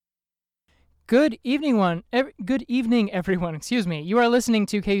Good evening, everyone. Excuse me. You are listening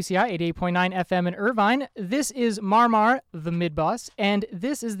to KUCI 88.9 FM in Irvine. This is Marmar, the mid-boss, and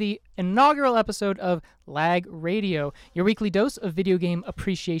this is the inaugural episode of Lag Radio, your weekly dose of video game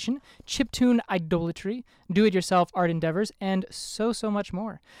appreciation, chiptune idolatry, do-it-yourself art endeavors, and so much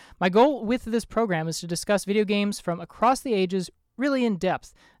more. My goal with this program is to discuss video games from across the ages really in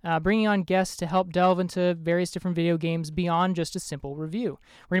depth, bringing on guests to help delve into various different video games beyond just a simple review.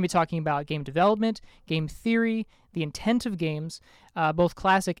 We're going to be talking about game development, game theory, the intent of games, both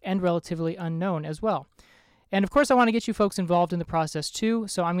classic and relatively unknown as well. And of course, I want to get you folks involved in the process too,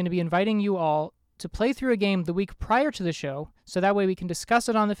 so I'm going to be inviting you all to play through a game the week prior to the show, so that way we can discuss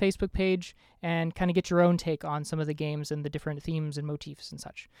it on the Facebook page and kind of get your own take on some of the games and the different themes and motifs and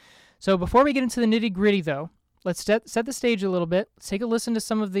such. So before we get into the nitty-gritty though, let's set the stage a little bit. Let's take a listen to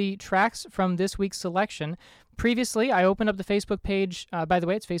some of the tracks from this week's selection. Previously, I opened up the Facebook page. By the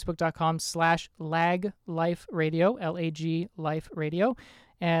way, it's facebook.com/lagliferadio, L-A-G Life Radio.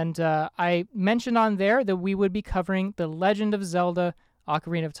 And I mentioned on there that we would be covering The Legend of Zelda,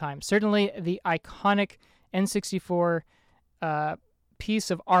 Ocarina of Time. Certainly the iconic N64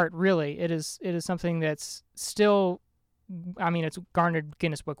 piece of art, really. It is something that's still... it's garnered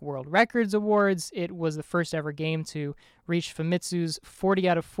Guinness Book World Records awards. It was the first ever game to reach Famitsu's 40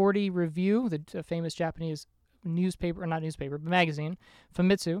 out of 40 review, the famous Japanese magazine,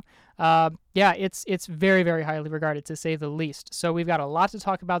 Famitsu. It's very, very highly regarded, to say the least. So we've got a lot to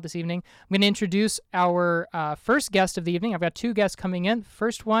talk about this evening. I'm going to introduce our first guest of the evening. I've got two guests coming in.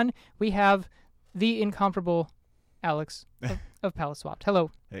 First one, we have the incomparable Alex of Palace Swapped.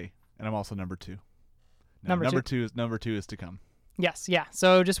 Hello. Hey, and I'm also number two. No, number two is to come. Yes, yeah.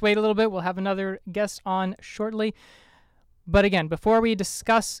 So just wait a little bit. We'll have another guest on shortly. But again, before we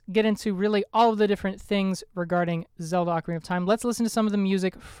get into really all of the different things regarding Zelda Ocarina of Time, let's listen to some of the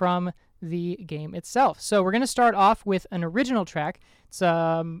music from the game itself. So we're going to start off with an original track. It's,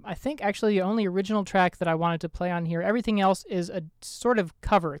 I think, actually the only original track that I wanted to play on here. Everything else is a sort of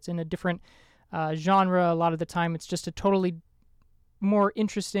cover. It's in a different genre. A lot of the time, it's just a totally more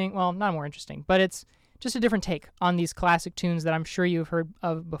interesting, well, not more interesting, but it's just a different take on these classic tunes that I'm sure you've heard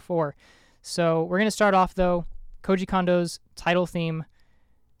of before. So we're going to start off, though, Koji Kondo's title theme.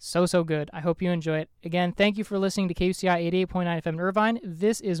 So good. I hope you enjoy it. Again, thank you for listening to KUCI 88.9 FM in Irvine.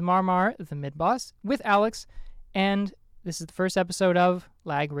 This is Marmar, the mid-boss, with Alex, and this is the first episode of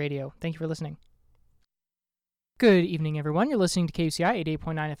Lag Radio. Thank you for listening. Good evening, everyone. You're listening to KUCI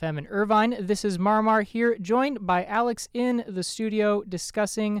 88.9 FM in Irvine. This is Marmar here, joined by Alex in the studio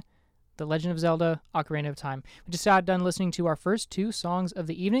discussing The Legend of Zelda, Ocarina of Time. We just got done listening to our first two songs of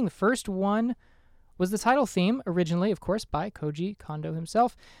the evening. The first one was the title theme, originally, of course, by Koji Kondo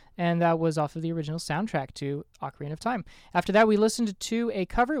himself, and that was off of the original soundtrack to Ocarina of Time. After that, we listened to a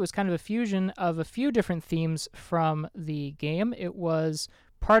cover. It was kind of a fusion of a few different themes from the game. It was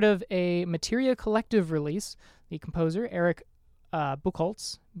part of a Materia Collective release. The composer, Eric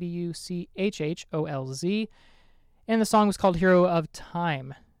Buchholz, Buchholz, and the song was called Hero of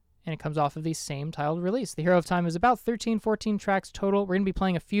Time, and it comes off of the same titled release. The Hero of Time is about 13, 14 tracks total. We're going to be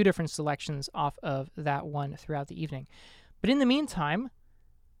playing a few different selections off of that one throughout the evening. But in the meantime,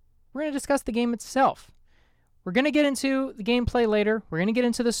 we're going to discuss the game itself. We're going to get into the gameplay later. We're going to get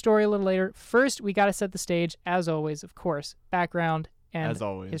into the story a little later. First, we got to set the stage, as always, of course, background and as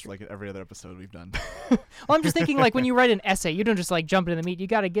always, history. like every other episode we've done. Well, I'm just thinking, like, when you write an essay, you don't just, like, jump into the meat. You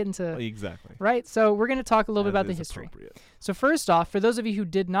got to get into... Exactly. Right? So we're going to talk a little bit about the history. Appropriate. So first off, for those of you who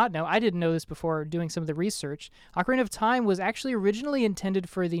did not know, I didn't know this before doing some of the research, Ocarina of Time was actually originally intended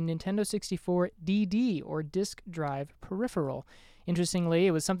for the Nintendo 64 DD, or disk drive peripheral. Interestingly,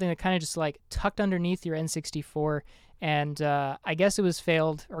 it was something that kind of just, like, tucked underneath your N64, and I guess it was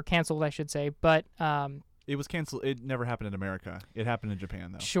failed, or canceled, I should say, but... It was canceled. It never happened in America. It happened in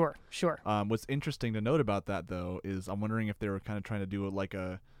Japan, though. Sure. What's interesting to note about that, though, is I'm wondering if they were kind of trying to do it like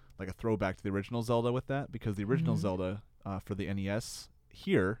a throwback to the original Zelda with that, because the original Zelda for the NES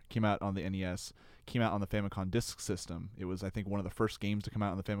came out on the NES, came out on the Famicom Disk System. It was, I think, one of the first games to come out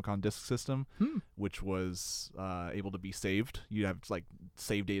on the Famicom Disk System, which was able to be saved. You have like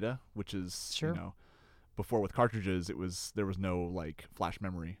save data, which is before with cartridges, there was no like flash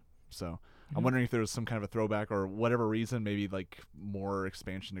memory, so. I'm wondering if there was some kind of a throwback or whatever reason, maybe like more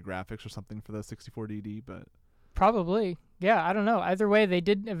expansion to graphics or something for the 64DD, but... Probably. Yeah, I don't know. Either way, they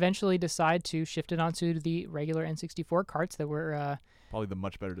did eventually decide to shift it onto the regular N64 carts that were... Probably the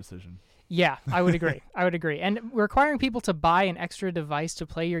much better decision. Yeah, I would agree. And requiring people to buy an extra device to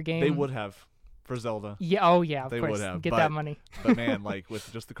play your game... They would have. For Zelda. Yeah, of course. They would have. Get that money. But man, like with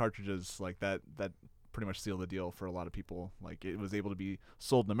just the cartridges, like that pretty much sealed the deal for a lot of people. Like, it was able to be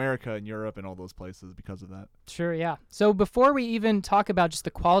sold in America and Europe and all those places because of that. Sure, yeah. So before we even talk about just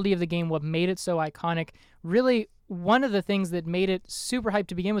the quality of the game, what made it so iconic, really one of the things that made it super hyped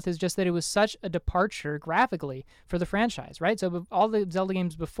to begin with is just that it was such a departure graphically for the franchise, right? So all the Zelda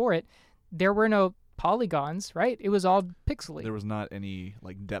games before it, there were no polygons, right? It was all pixely. There was not any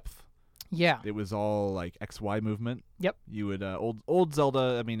like depth. Yeah. It was all like XY movement. Yep. You would old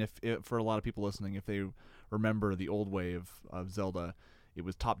Zelda. I mean, if for a lot of people listening, if they remember the old way of Zelda, it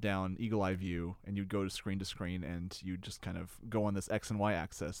was top down, eagle eye view, and you'd go to screen, and you'd just kind of go on this X and Y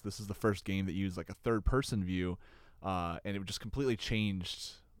axis. This is the first game that used like a third person view, and it just completely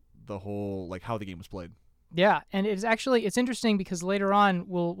changed the whole like how the game was played. Yeah, and it's interesting because later on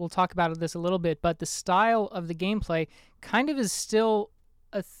we'll talk about this a little bit, but the style of the gameplay kind of is still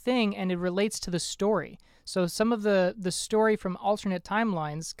a thing, and it relates to the story. So some of the story from alternate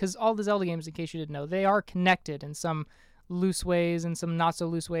timelines, because all the Zelda games, in case you didn't know, they are connected in some loose ways and some not so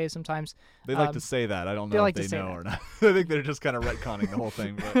loose ways sometimes. They like to say that. I don't know if they know or not. I think they're just kind of retconning the whole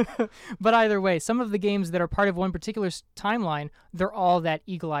thing. But. But either way, some of the games that are part of one particular timeline, they're all that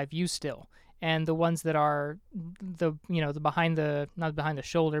eagle eye view still. And the ones that are the behind the, not behind the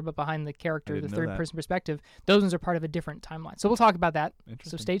shoulder, but behind the character, the third person perspective, those ones are part of a different timeline. So we'll talk about that.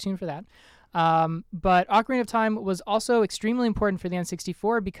 So stay tuned for that. But Ocarina of Time was also extremely important for the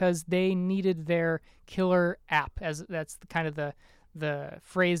N64 because they needed their killer app, as that's kind of the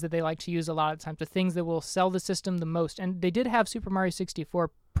phrase that they like to use a lot of times, the things that will sell the system the most. And they did have Super Mario 64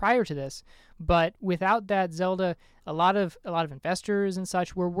 prior to this, but without that, Zelda, a lot of investors and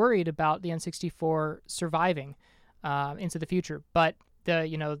such were worried about the N64 surviving into the future. But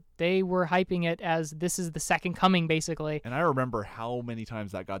they were hyping it as this is the second coming, basically. And I remember how many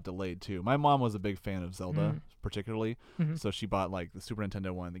times that got delayed too. My mom was a big fan of Zelda, particularly, so she bought like the Super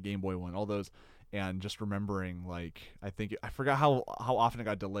Nintendo one, the Game Boy one, all those. And just remembering, like, I forgot how often it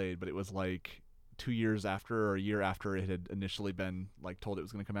got delayed, but it was like 2 years after or a year after it had initially been like told it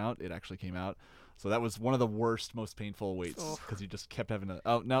was going to come out, it actually came out. So that was one of the worst, most painful waits because you just kept having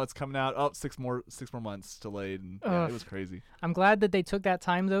to, now it's coming out. 6 more months delayed, and it was crazy. I'm glad that they took that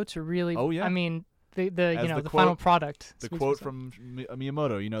time though to really. Oh yeah. I mean, the quote, final product. The quote from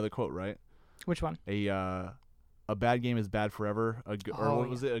Miyamoto. You know the quote, right? Which one? A bad game is bad forever. Or what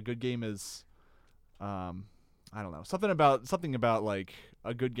was it? A good game is. I don't know, something about like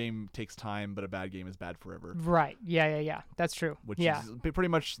a good game takes time, but a bad game is bad forever. Right. Yeah. That's true. Which is pretty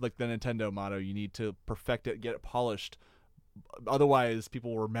much like the Nintendo motto. You need to perfect it, get it polished. Otherwise,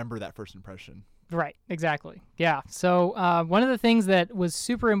 people will remember that first impression. Right. Exactly. Yeah. So one of the things that was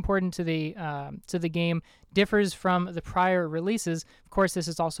super important to the game differs from the prior releases. Of course, this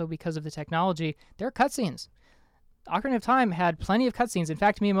is also because of the technology. There are cutscenes. Ocarina of Time had plenty of cutscenes. In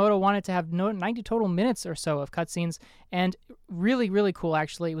fact, Miyamoto wanted to have 90 total minutes or so of cutscenes, and really, really cool,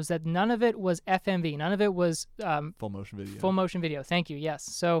 actually, was that none of it was FMV. None of it was... full motion video. Full motion video, thank you, yes.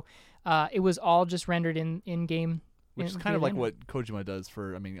 So it was all just rendered in-game. Which is kind of like what Kojima does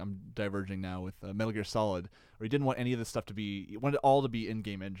for, I mean, I'm diverging now with Metal Gear Solid, where he didn't want any of this stuff to be... He wanted it all to be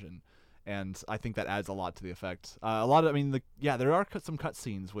in-game engine. And I think that adds a lot to the effect. There are some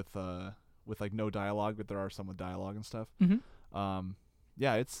cutscenes with like no dialogue, but there are some with dialogue and stuff.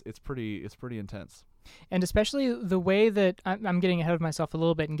 It's pretty intense. And especially the way that I'm getting ahead of myself a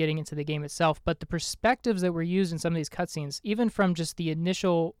little bit and getting into the game itself, but the perspectives that were used in some of these cutscenes, even from just the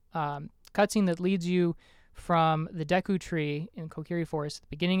initial cutscene that leads you from the Deku Tree in Kokiri Forest at the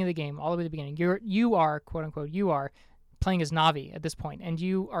beginning of the game, all the way to the beginning, you are quote unquote playing as Navi at this point, and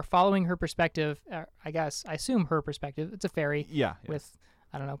you are following her perspective. I assume her perspective. It's a fairy. Yeah. With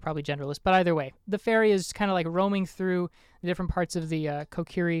I don't know, probably genderless, but either way, the fairy is kind of like roaming through the different parts of the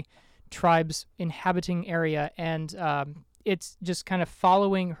Kokiri tribe's inhabiting area, and it's just kind of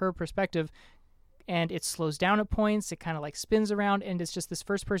following her perspective, and it slows down at points, it kind of like spins around, and it's just this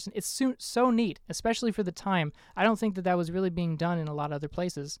first person. It's so neat, especially for the time. I don't think that was really being done in a lot of other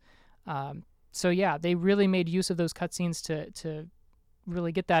places. So yeah, they really made use of those cutscenes to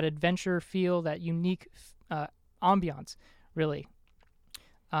really get that adventure feel, that unique ambiance, really.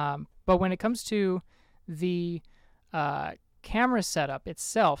 But when it comes to the camera setup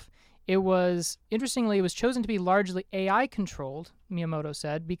itself, it was chosen to be largely AI controlled, Miyamoto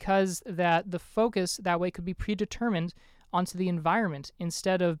said, because that the focus that way could be predetermined onto the environment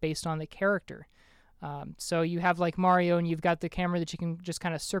instead of based on the character. So you have like Mario, and you've got the camera that you can just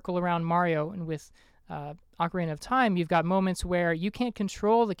kind of circle around Mario, and with Ocarina of Time, you've got moments where you can't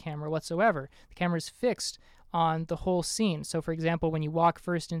control the camera whatsoever. The camera's fixed on the whole scene. So, for example, when you walk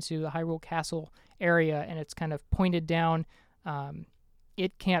first into the Hyrule Castle area and it's kind of pointed down,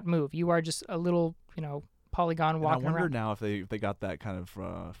 it can't move. You are just a little polygon And walking I wonder around. now if they got that kind of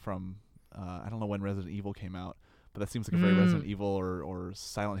from I don't know when Resident Evil came out, but that seems like a very Resident Evil or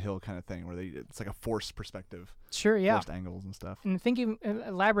Silent Hill kind of thing where it's like a forced perspective, Sure, yeah. forced angles and stuff. And thinking,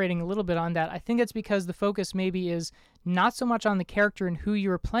 elaborating a little bit on that, I think it's because the focus maybe is not so much on the character and who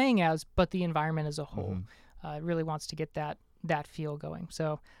you're playing as, but the environment as a whole. It really wants to get that feel going.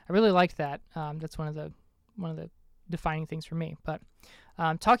 So I really liked that. That's one of the defining things for me. But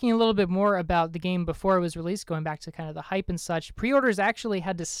talking a little bit more about the game before it was released, going back to kind of the hype and such, pre-orders actually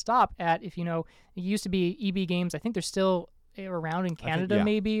had to stop at, it used to be EB Games. I think they're still around in Canada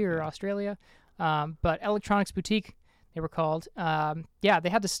maybe or Australia. But Electronics Boutique, they were called. They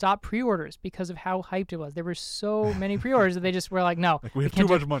had to stop pre-orders because of how hyped it was. There were so many pre-orders that they just were like, no. Like, we have too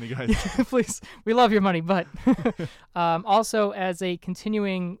much money, guys. Please, we love your money. But also as a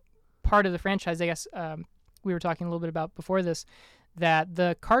continuing part of the franchise, I guess we were talking a little bit about before this, that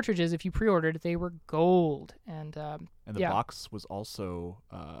the cartridges, if you pre-ordered, they were gold. And the box was also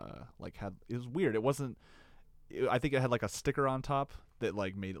it was weird. It wasn't. I think it had like a sticker on top that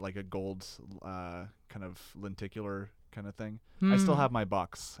like made it like a gold kind of lenticular kind of thing. I still have my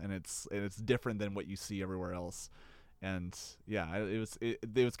box, and it's different than what you see everywhere else. And yeah, it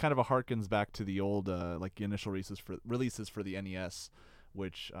was kind of a harkens back to the old like the initial releases for the NES,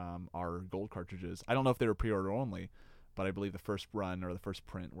 which are gold cartridges. I don't know if they were pre-order only, but I believe the first run or the first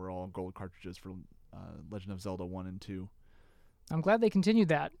print were all gold cartridges for Legend of Zelda 1 and 2. I'm glad they continued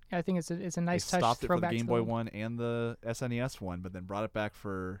that. I think it's a nice touch. They stopped it for the throwback Game Boy one and the SNES one, but then brought it back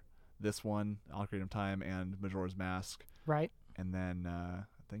for this one, Ocarina of Time, and Majora's Mask. Right. And then I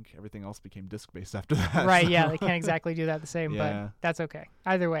think everything else became disc-based after that. Right, so. yeah, they can't exactly do that the same, Yeah. but that's okay.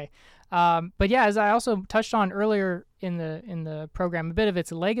 Either way. But yeah, as I also touched on earlier in the program, a bit of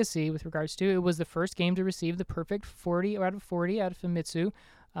its legacy with regards to, it was the first game to receive the perfect 40 out of Famitsu.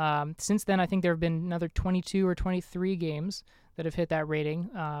 Since then, I think there have been another 22 or 23 games that have hit that rating.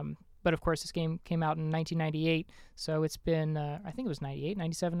 But of course, this game came out in 1998, so it's been, I think it was 98,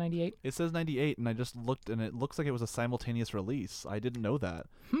 97, 98. It says 98, and I just looked, and it looks like it was a simultaneous release. I didn't know that,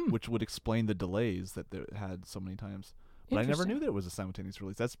 which would explain the delays that it had so many times. But I never knew that it was a simultaneous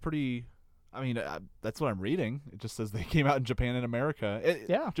release. That's pretty... I mean, that's what I'm reading. It just says they came out in Japan and America.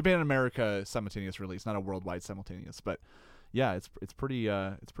 Japan and America simultaneous release, not a worldwide simultaneous. But yeah, it's pretty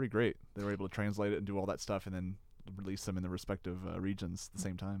great. They were able to translate it and do all that stuff, and then release them in the respective regions at the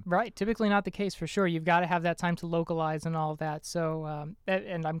same time. Right. Typically not the case for sure. You've got to have that time to localize and all of that. So,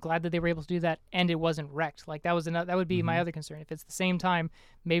 and I'm glad that they were able to do that, and it wasn't wrecked. Like that would be my other concern. If it's the same time,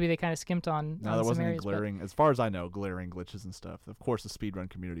 maybe they kind of skimped on. No, there wasn't any glaring, as far as I know, glaring glitches and stuff. Of course, the speedrun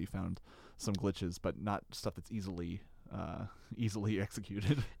community found some glitches, but not stuff that's easily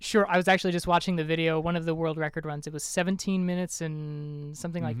executed. Sure. I was actually just watching the video. One of the world record runs. It was 17 minutes and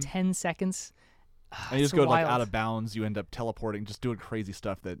something like 10 seconds. And you just go like out of bounds. You end up teleporting, just doing crazy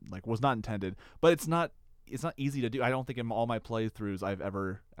stuff that like was not intended. But it's not easy to do. I don't think in all my playthroughs I've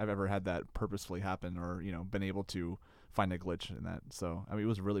ever had that purposefully happen, or been able to find a glitch in that. So I mean, it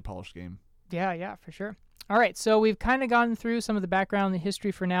was a really polished game. Yeah, for sure. All right, so we've kind of gotten through some of the background and the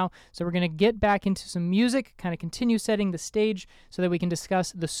history for now. So we're going to get back into some music, kind of continue setting the stage so that we can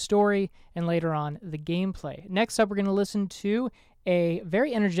discuss the story and later on the gameplay. Next up, we're going to listen to a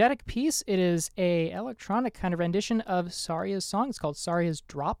very energetic piece. It is a electronic kind of rendition of Saria's song. It's called Saria's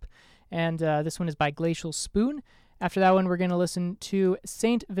Drop, and this one is by Glacial Spoon. After that one, we're going to listen to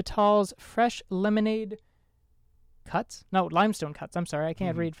Saint Vital's Fresh Lemonade Cuts? No, Limestone Cuts. I'm sorry, I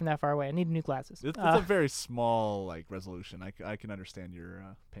can't read from that far away. I need new glasses. It's a very small resolution. I can understand your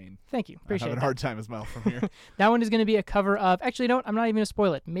pain. Thank you. Appreciate it. I'm having a hard time as well from here. That one is going to be a cover of... Actually, I'm not even going to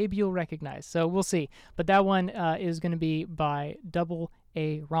spoil it. Maybe you'll recognize. So we'll see. But that one is going to be by Double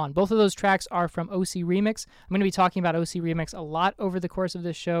A Ron. Both of those tracks are from OC Remix. I'm going to be talking about OC Remix a lot over the course of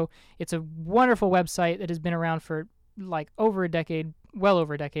this show. It's a wonderful website that has been around for over a decade, well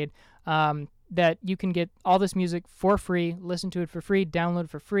over a decade. That you can get all this music for free, listen to it for free, download it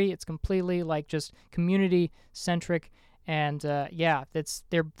for free. It's completely just community centric, and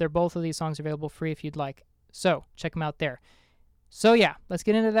they're both of these songs available free if you'd like. So check them out there. So yeah, let's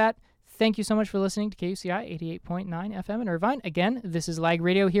get into that. Thank you so much for listening to KUCI 88.9 FM in Irvine. Again, this is Lag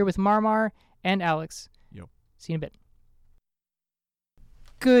Radio here with Marmar and Alex. Yo. See you in a bit.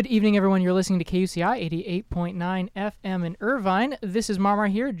 Good evening, everyone. You're listening to KUCI 88.9 FM in Irvine. This is Marmar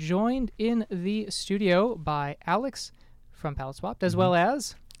here, joined in the studio by Alex from Palette Swapped, as well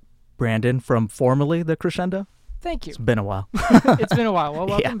as... Brandon from formerly The Crescendo. Thank you. It's been a while. It's been a while. Well,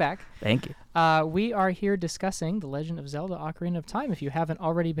 welcome back. Thank you. We are here discussing The Legend of Zelda Ocarina of Time. If you haven't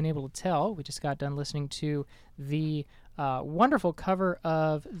already been able to tell, we just got done listening to the wonderful cover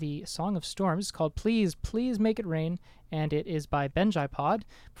of the Song of Storms. It's called Please, Please Make It Rain, and it is by Benjai Pod.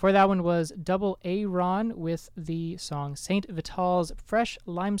 Before that one was Double A Ron with the song Saint Vital's Fresh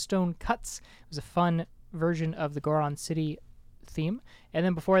Limestone Cuts. It was a fun version of the Goron City theme. And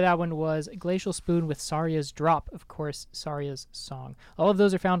then before that one was Glacial Spoon with Saria's Drop, of course, Saria's song. All of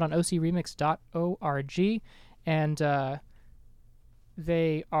those are found on ocremix.org, and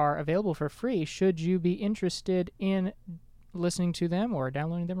they are available for free should you be interested in listening to them or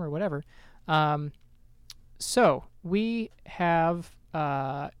downloading them or whatever. So we have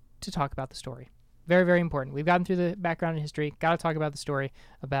to talk about the story. Very, very important. We've gotten through the background and history. Got to talk about the story,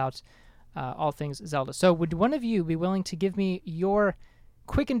 about all things Zelda. So would one of you be willing to give me your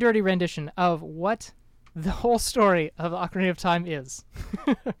quick and dirty rendition of what the whole story of Ocarina of Time is?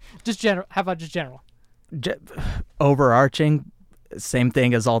 Just general. How about just general? Overarching, same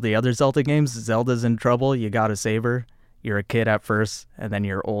thing as all the other Zelda games. Zelda's in trouble. You gotta save her. You're a kid at first, and then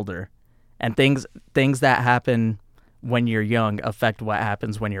you're older. And things that happen when you're young affect what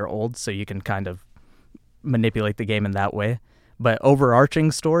happens when you're old, so you can kind of manipulate the game in that way. But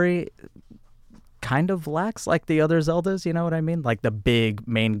overarching story kind of lacks like the other Zeldas, you know what I mean? Like the big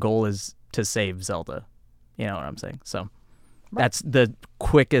main goal is to save Zelda. You know what I'm saying? So that's the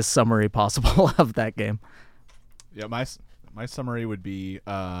quickest summary possible of that game. Yeah, my summary would be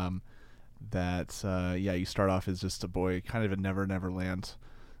that you start off as just a boy, kind of a never land.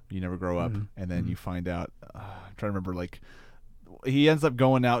 You never grow up, and then you find out. I'm trying to remember. Like, he ends up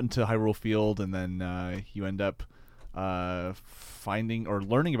going out into Hyrule Field, and then you end up finding or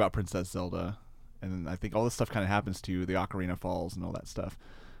learning about Princess Zelda, and then I think all this stuff kind of happens to you, the Ocarina Falls and all that stuff,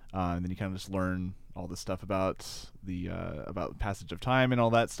 and then you kind of just learn all this stuff about the passage of time and all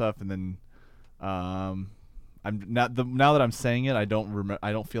that stuff, and then I'm not now that I'm saying it, I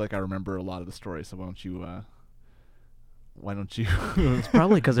don't feel like I remember a lot of the story. So why don't you? It's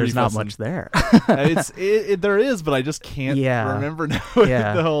probably because there's not much there. There is, but I just can't remember now.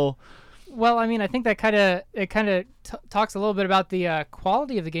 The whole. Well, I mean, I think that kind of talks a little bit about the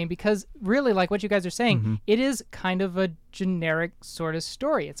quality of the game, because really, like what you guys are saying, it is kind of a generic sort of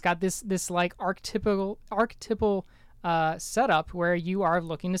story. It's got this like archetypal setup where you are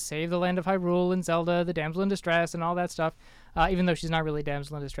looking to save the land of Hyrule and Zelda, the damsel in distress, and all that stuff. Even though she's not really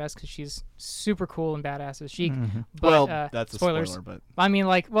damsel in distress because she's super cool and badass as Sheik. But, that's spoilers. a spoiler. But I mean,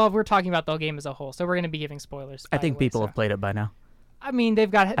 we're talking about the whole game as a whole, so we're going to be giving spoilers. I think people have played it by now. I mean,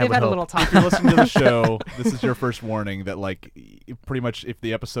 they've had a little time. If you're listening to the show, this is your first warning that, like, pretty much if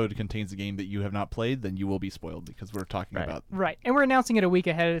the episode contains a game that you have not played, then you will be spoiled because we're talking about. Right, and we're announcing it a week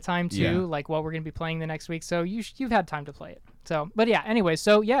ahead of time too, like what we're going to be playing the next week. So you've had time to play it. So, but yeah, anyway,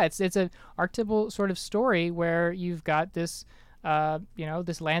 so yeah, it's a archetypal sort of story where you've got this.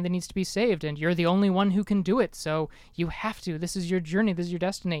 This land that needs to be saved, and you're the only one who can do it. So you have to. This is your journey. This is your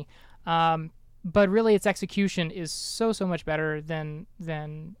destiny. But really, its execution is so much better than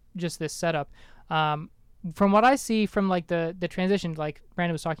just this setup. From what I see from like the transition, like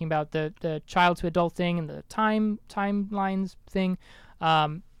Brandon was talking about, the child to adult thing and the timelines thing.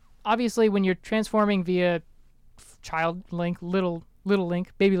 Obviously, when you're transforming via child Link, little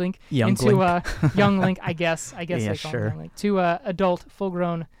Link, baby Link, into young Link, I guess yeah, they call him young Link, to adult,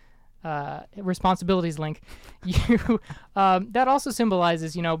 full-grown responsibilities Link. You that also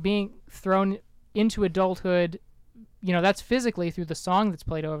symbolizes, being thrown into adulthood. That's physically through the song that's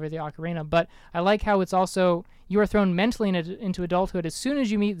played over the ocarina, but I like how it's also you are thrown mentally into adulthood as soon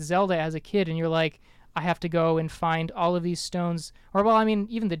as you meet Zelda as a kid, and you're like, I have to go and find all of these stones. Or, well, I mean,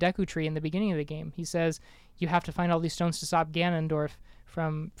 even the Deku Tree in the beginning of the game, he says you have to find all these stones to stop Ganondorf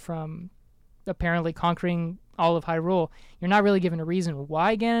from apparently conquering all of Hyrule. You're not really given a reason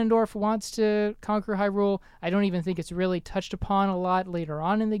why Ganondorf wants to conquer Hyrule. I don't even think it's really touched upon a lot later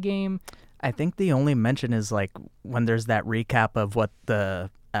on in the game. I think the only mention is like when there's that recap of what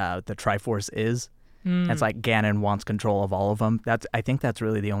the Triforce is. It's like Ganon wants control of all of them. I think that's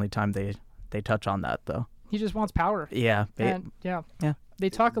really the only time they touch on that, though. He just wants power. Yeah. Yeah.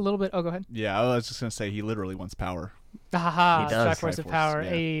 They talk a little bit. Oh, go ahead. Yeah, I was just gonna say he literally wants power. Haha, He does. Triforce of Power,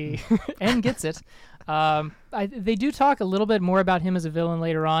 Yeah. and gets it. They do talk a little bit more about him as a villain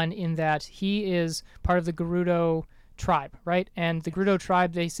later on, in that he is part of the Gerudo tribe, right? And the Gerudo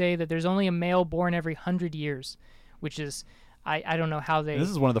tribe, they say that there's only a male born every 100 years, which is, I don't know how they... And this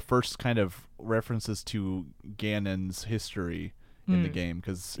is one of the first kind of references to Ganon's history in the game,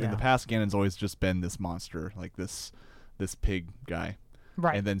 because in the past, Ganon's always just been this monster, like this pig guy.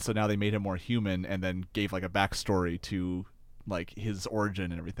 Right. And then so now they made him more human, and then gave like a backstory to like his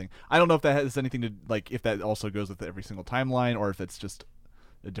origin and everything. I don't know if that has anything to like if that also goes with every single timeline, or if it's just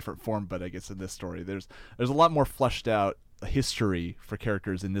a different form, but I guess in this story, there's a lot more fleshed out history for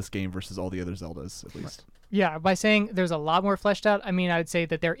characters in this game versus all the other Zeldas, at least. Yeah, by saying there's a lot more fleshed out, I mean I would say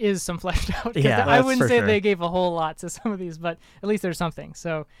that there is some fleshed out. Yeah, I that's wouldn't for say sure. they gave a whole lot to some of these, but at least there's something.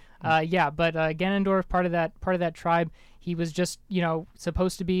 So, but Ganondorf, part of that tribe, he was just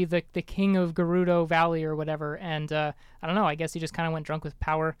supposed to be the king of Gerudo Valley or whatever, and I don't know. I guess he just kind of went drunk with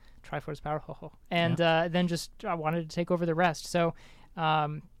power, Triforce power, and then just wanted to take over the rest. So,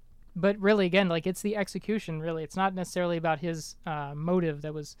 but really, again, like it's the execution. Really, it's not necessarily about his motive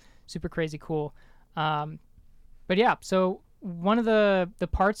that was super crazy cool. But yeah, so one of the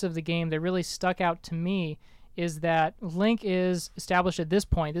parts of the game that really stuck out to me is that Link is established at this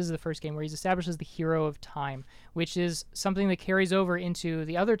point. This is the first game where he's established as the hero of time, which is something that carries over into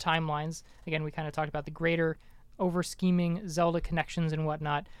the other timelines. Again, we kind of talked about the greater over-scheming Zelda connections and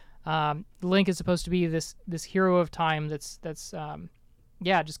whatnot. Link is supposed to be this hero of time that's just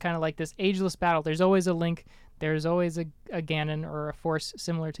kind of like this ageless battle. There's always a Link. There's always a Ganon or a force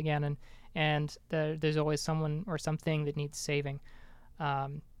similar to Ganon. And there's always someone or something that needs saving.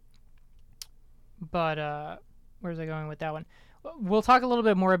 But where's I going with that one? We'll talk a little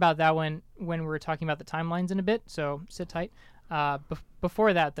bit more about that one when we're talking about the timelines in a bit, so sit tight.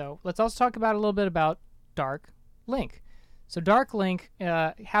 Before that, though, let's also talk about a little bit about Dark Link. So Dark Link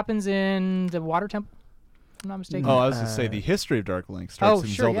happens in the Water Temple, if I'm not mistaken. Oh, I was going to say the history of Dark Link starts in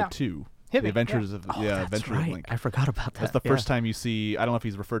sure, Zelda 2. Hit the me, Adventures of That's Adventure right. of Link. I forgot about that. That's the first time you see. I don't know if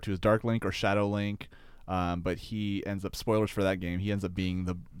he's referred to as Dark Link or Shadow Link, but he ends up, spoilers for that game, he ends up being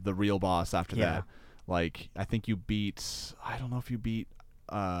the real boss after that. Like I think you beat. I don't know if you beat.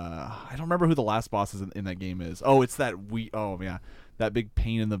 I don't remember who the last boss is in that game is. Oh, it's that that big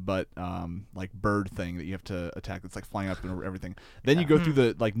pain in the butt like bird thing that you have to attack. That's like flying up and everything. Then you go through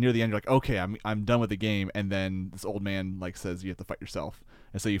the like near the end. You're like, okay, I'm done with the game. And then this old man like says you have to fight yourself.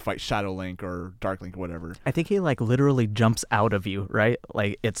 And so you fight Shadow Link or Dark Link or whatever. I think he like literally jumps out of you, right?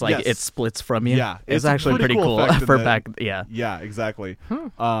 Like it's like Yes. it splits from you. Yeah, it's actually pretty cool effect in for that. back. Yeah, Yeah, exactly.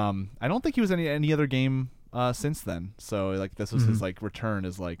 I don't think he was any other game since then. So like this was his like return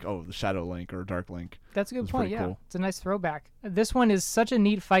as like the Shadow Link or Dark Link. That's a good It's point. pretty Yeah, cool. it's a nice throwback. This one is such a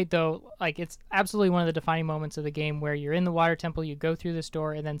neat fight, though. Like it's absolutely one of the defining moments of the game where you're in the water temple, you go through this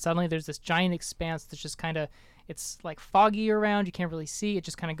door, and then suddenly there's this giant expanse that's just kind of, it's like foggy around. You can't really see. It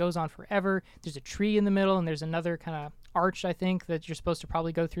just kind of goes on forever. There's a tree in the middle, and there's another kind of arch, I think, that you're supposed to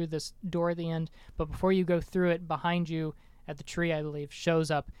probably go through this door at the end. But before you go through it, behind you at the tree, I believe, shows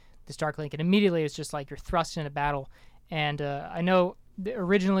up this Dark Link, and immediately it's just like you're thrust in a battle. And I know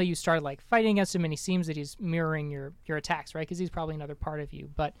originally you started like fighting against him, and he seems that he's mirroring your attacks, right? Because he's probably another part of you.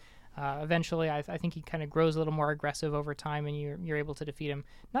 But eventually, I think he kind of grows a little more aggressive over time, and you're able to defeat him.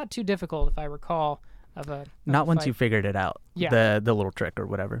 Not too difficult, if I recall. not once fight. you figured it out. Yeah. the little trick or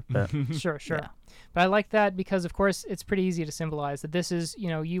whatever. But Sure. Yeah. But I like that because, of course, it's pretty easy to symbolize that this is,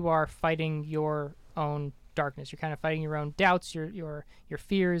 you are fighting your own darkness. You're kind of fighting your own doubts, your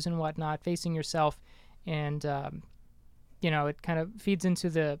fears and whatnot, facing yourself, and it kind of feeds into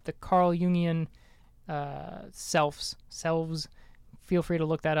the Carl Jungian selves. Feel free to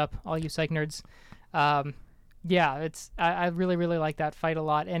look that up, all you psych nerds. I really, really like that fight a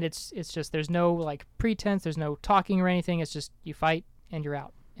lot, and it's just there's no like pretense, there's no talking or anything. It's just you fight and you're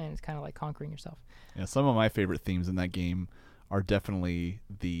out, and it's kind of like conquering yourself. Yeah, some of my favorite themes in that game are definitely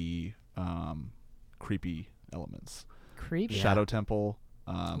the creepy elements. Creepy. Shadow Temple,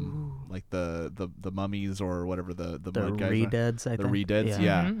 like the mummies or whatever the mud guys are. re-deads, I The think. re-deads,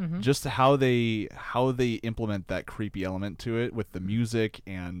 yeah. Mhm. Just how they implement that creepy element to it with the music,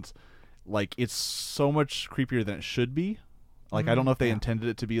 and like it's so much creepier than it should be. Like I don't know if they intended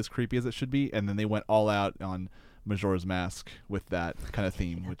it to be as creepy as it should be, and then they went all out on Majora's Mask with that kind of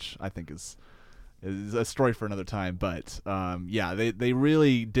theme, which I think is a story for another time. But they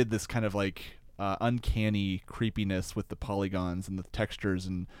really did this kind of like uncanny creepiness with the polygons and the textures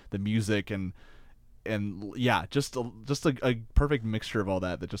and the music and just a perfect mixture of all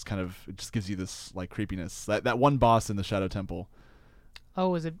that just kind of it just gives you this like creepiness. That one boss in the Shadow Temple.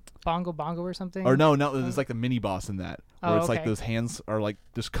 Oh, is it Bongo or something? Or no, there's like the mini boss in that where it's like okay. those hands are like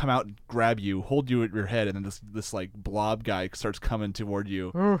just come out and grab you, hold you at your head, and then this like blob guy starts coming toward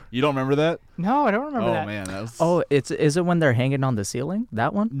you. You don't remember that? No, I don't remember that. Oh man, that was... Oh, is it when they're hanging on the ceiling?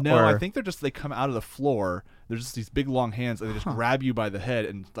 That one? No, Or- I think they come out of the floor. There's just these big long hands, and they just grab you by the head,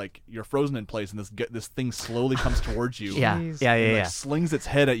 and like you're frozen in place, and this thing slowly comes towards you. Yeah, Jeez. yeah, and, yeah, like, yeah. slings its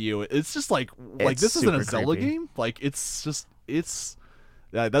head at you. It's just like It's this isn't a super Zelda creepy. game. Like it's.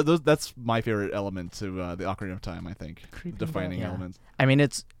 Yeah, that's my favorite element to the Ocarina of Time. I think Creepy defining Yeah. elements. I mean,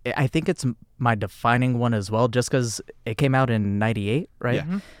 I think it's my defining one as well, just because it came out in '98, right?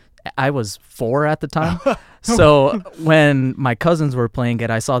 Yeah. I was 4 at the time, so when my cousins were playing it,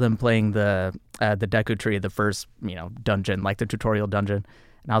 I saw them playing the Deku Tree, the first dungeon, like the tutorial dungeon,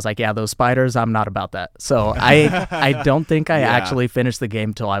 and I was like, yeah, those spiders, I'm not about that. So I don't think I actually finished the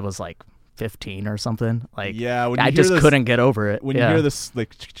game till I was like 15 or something. Like, yeah, when I just couldn't get over it. When you hear this,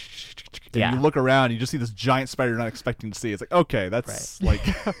 like, and you look around, you just see this giant spider you're not expecting to see. It's like, okay, that's like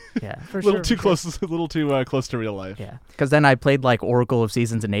For a little sure, too close, a little too close to real life. Yeah, because then I played like Oracle of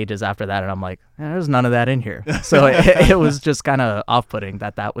Seasons and Ages after that, and I'm like, there's none of that in here. So it was just kind of off-putting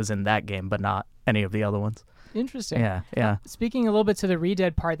that was in that game, but not any of the other ones. Interesting. Yeah. Speaking a little bit to the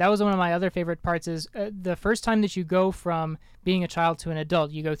Redead part, that was one of my other favorite parts is the first time that you go from being a child to an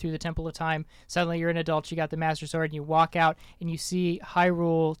adult, you go through the Temple of Time, suddenly you're an adult, you got the Master Sword, and you walk out and you see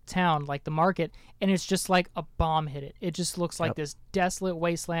Hyrule Town, like the market, and it's just like a bomb hit it. It just looks like this desolate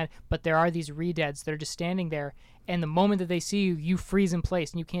wasteland, but there are these Redeads that are just standing there, and the moment that they see you, you freeze in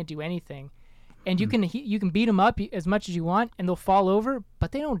place and you can't do anything. And you can beat them up as much as you want, and they'll fall over,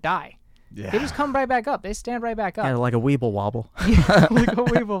 but they don't die. Yeah. They just come right back up. They stand right back up. Yeah, like a Weeble Wobble. Yeah, like a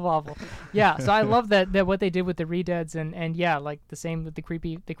Weeble Wobble. Yeah, so I love that what they did with the Redeads, and yeah, like the same with the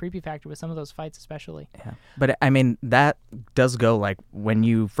creepy factor with some of those fights especially. Yeah, but I mean that does go like when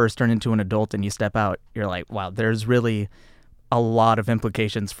you first turn into an adult and you step out, you're like, wow, there's really a lot of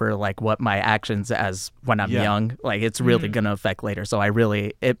implications for like what my actions as when I'm young, like it's really gonna affect later. So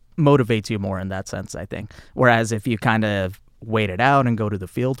it motivates you more in that sense, I think. Whereas if you kind of wait it out and go to the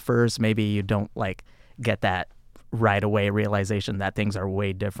field first, maybe you don't like get that right away realization that things are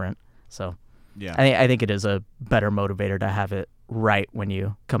way different. So yeah, I think it is a better motivator to have it right when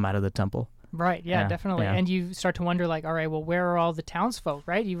you come out of the temple. Right, yeah, definitely. Yeah. And you start to wonder, like, all right, well, where are all the townsfolk,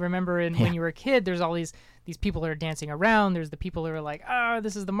 right? You remember when you were a kid, there's all these people that are dancing around. There's the people who are like, oh,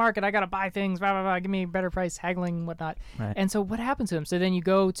 this is the market. I got to buy things. Blah, blah, blah. Give me a better price, haggling, whatnot. Right. And so what happened to them? So then you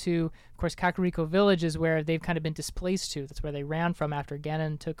go to, of course, Kakariko Village is where they've kind of been displaced to. That's where they ran from after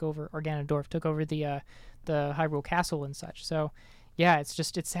Ganondorf took over the Hyrule Castle and such. So, yeah, it's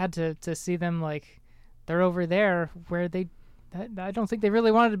sad to see them, like, they're over there where I don't think they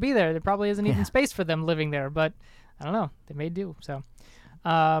really wanted to be there. There probably isn't even space for them living there, but I don't know. They may do. So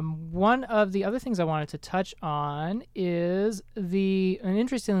one of the other things I wanted to touch on is an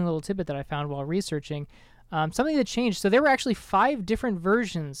interesting little tidbit that I found while researching. Something that changed. So there were actually 5 different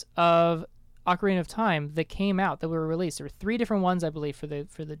versions of Ocarina of Time that came out that were released. There were 3 different ones, I believe, for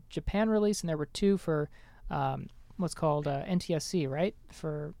the Japan release, and there were 2 for what's called NTSC, right?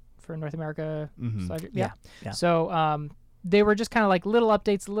 For North America. Mm-hmm. Yeah. Yeah. So they were just kind of like little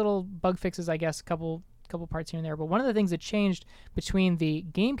updates, little bug fixes, I guess, a couple parts here and there. But one of the things that changed between the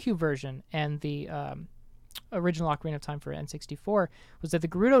GameCube version and the original Ocarina of Time for N64 was that the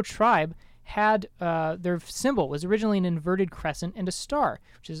Gerudo tribe had their symbol was originally an inverted crescent and a star,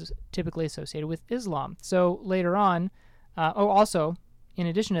 which is typically associated with Islam. So later on, also, in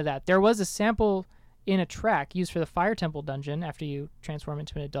addition to that, there was a sample in a track used for the Fire Temple dungeon after you transform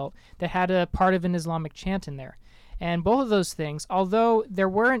into an adult that had a part of an Islamic chant in there. And both of those things, although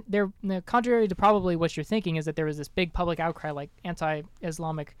contrary to probably what you're thinking, is that there was this big public outcry, like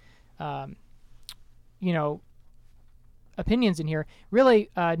anti-Islamic, opinions in here.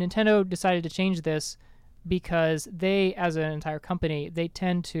 Really, Nintendo decided to change this because they, as an entire company, they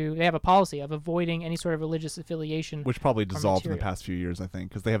have a policy of avoiding any sort of religious affiliation. Which probably dissolved in the past few years, I think,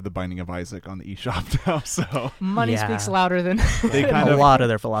 because they have the Binding of Isaac on the eShop now. So money speaks louder than they a lot of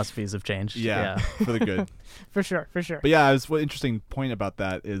their philosophies have changed. Yeah, for the good. For sure. But yeah, one interesting point about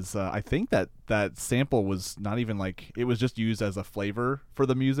that is I think that sample was not even like, it was just used as a flavor for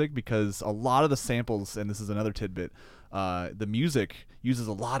the music, because a lot of the samples, and this is another tidbit, the music uses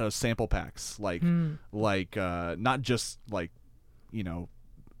a lot of sample packs, like not just like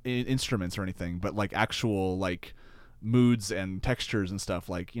instruments or anything, but like actual like moods and textures and stuff,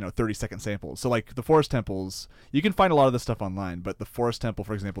 like 30-second samples. So like the Forest Temples, you can find a lot of this stuff online, but the Forest Temple,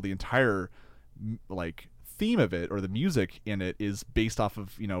 for example, the entire like theme of it or the music in it is based off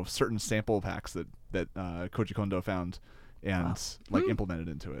of certain sample packs that Koji Kondo found and implemented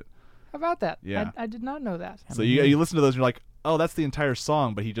into it. How about that? Yeah. I did not know that. So you listen to those and you're like, oh, that's the entire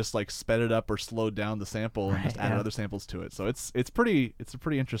song, but he just like sped it up or slowed down the sample and just added other samples to it. So it's pretty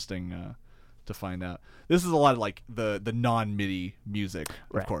interesting to find out. This is a lot of like the non-MIDI music,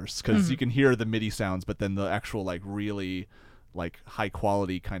 of course, because you can hear the MIDI sounds, but then the actual like really like high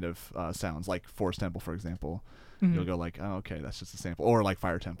quality kind of sounds, like Forest Temple, for example, you'll go like, oh, okay, that's just a sample, or like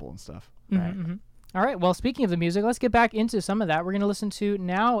Fire Temple and stuff. Right. Mm-hmm. All right, well, speaking of the music, let's get back into some of that. We're going to listen to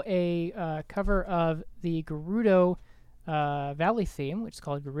now a cover of the Gerudo Valley theme, which is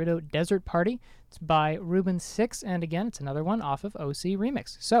called Gerudo Desert Party. It's by Ruben6, and again, it's another one off of OC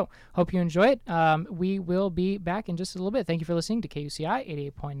Remix. So, hope you enjoy it. We will be back in just a little bit. Thank you for listening to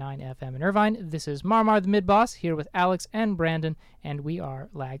KUCI 88.9 FM in Irvine. This is Marmar the Mid-Boss here with Alex and Brandon, and we are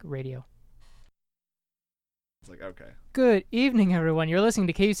Lag Radio. It's like, okay. Good evening, everyone. You're listening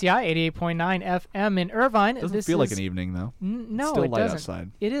to KUCI 88.9 FM in Irvine. Doesn't feel like an evening, though. No, it's still it light doesn't. outside.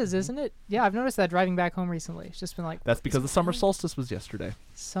 It is, isn't it? Yeah, I've noticed that driving back home recently. It's just been like... That's because the summer solstice was yesterday.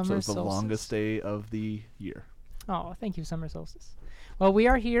 Summer so it's the solstice. longest day of the year. Oh, thank you, Summer Solstice. Well, we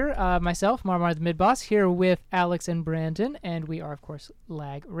are here, myself, Marmar the Mid-Boss, here with Alex and Brandon, and we are, of course,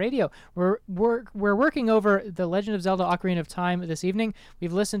 Lag Radio. We're working over the Legend of Zelda Ocarina of Time this evening.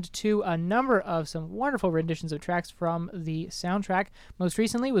 We've listened to a number of some wonderful renditions of tracks from the soundtrack. Most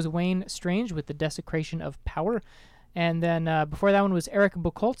recently was Wayne Strange with The Desecration of Power. And then before that one was Eric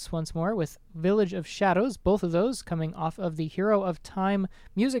Buchholz once more with Village of Shadows, both of those coming off of the Hero of Time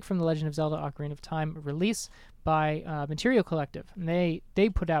music from the Legend of Zelda Ocarina of Time release by Material Collective. And they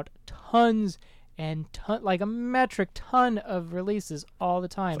put out tons and like a metric ton of releases all the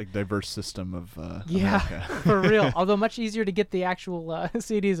time. It's like diverse system of yeah, America. for real. Although much easier to get the actual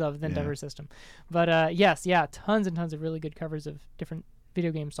CDs of than Diverse System. But yes, tons and tons of really good covers of different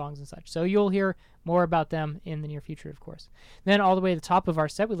video game songs and such. So you'll hear more about them in the near future, of course. Then all the way to the top of our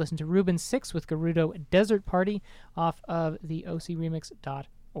set, we listened to Ruben6 with Gerudo Desert Party off of the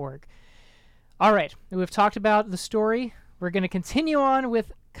ocremix.org. All right, we've talked about the story. We're going to continue on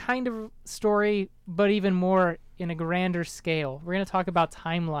with kind of story, but even more in a grander scale. We're going to talk about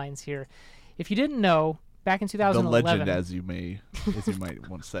timelines here. If you didn't know, back in 2011... The legend, as you might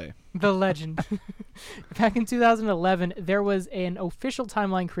want to say. The legend. Back in 2011, there was an official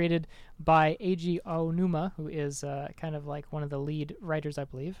timeline created by Eiji Onuma, who is kind of like one of the lead writers, I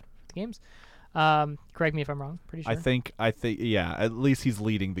believe, for the games. Correct me if I'm wrong. Pretty sure. I think, yeah. At least he's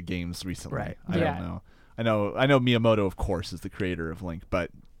leading the games recently. Right. I don't know. I know Miyamoto, of course, is the creator of Link,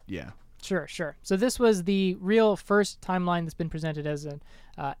 but yeah. Sure. So this was the real first timeline that's been presented as an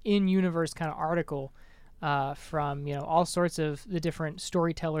in-universe kind of article from all sorts of the different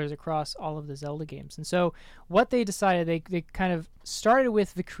storytellers across all of the Zelda games. And so what they decided, they kind of started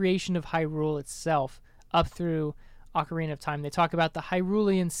with the creation of Hyrule itself up through Ocarina of Time. They talk about the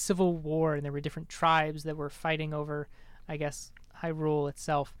Hyrulean Civil War, and there were different tribes that were fighting over, I guess, Hyrule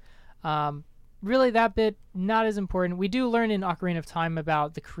itself. Really, that bit, not as important. We do learn in Ocarina of Time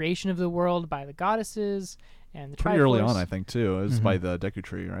about the creation of the world by the goddesses and the pretty early on, I think, too. It was by the Deku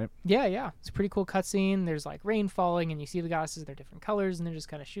Tree, right? Yeah. It's a pretty cool cutscene. There's like rain falling, and you see the goddesses. They're different colors, and they're just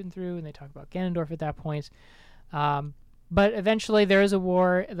kind of shooting through, and they talk about Ganondorf at that point. But eventually there is a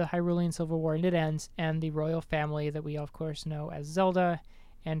war, the Hyrulean Civil War, and it ends, and the royal family that we, of course, know as Zelda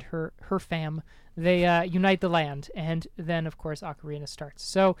and her fam, they unite the land, and then, of course, Ocarina starts.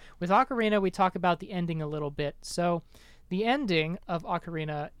 So with Ocarina, we talk about the ending a little bit. So the ending of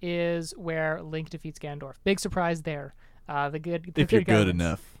Ocarina is where Link defeats Ganondorf. Big surprise there. If you're good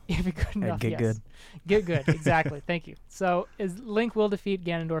enough. If you're good enough, get yes. good. Get good, exactly. Thank you. So Link will defeat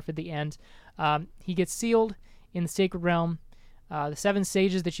Ganondorf at the end. He gets sealed in the Sacred Realm. The 7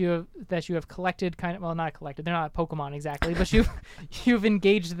 sages that you have collected, not collected, they're not Pokemon exactly, but you've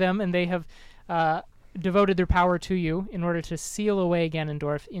engaged them, and they have devoted their power to you in order to seal away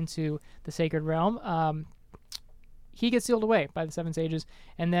Ganondorf into the Sacred Realm. He gets sealed away by the 7 sages,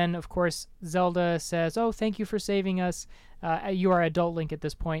 and then, of course, Zelda says, "Oh, thank you for saving us. You are adult Link at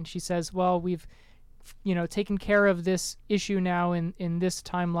this point." She says, "Well, we've taken care of this issue now in this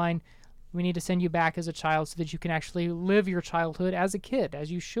timeline. We need to send you back as a child so that you can actually live your childhood as a kid,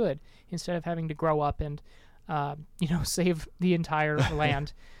 as you should, instead of having to grow up and, save the entire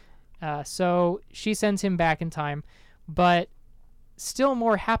land." So she sends him back in time, but still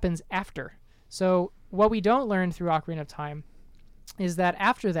more happens after. So what we don't learn through Ocarina of Time is that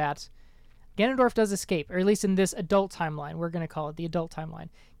after that, Ganondorf does escape, or at least in this adult timeline. We're going to call it the adult timeline.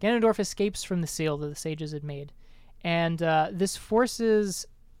 Ganondorf escapes from the seal that the sages had made, and this forces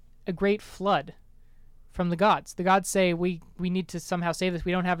a great flood from the gods. The gods say, we need to somehow save this.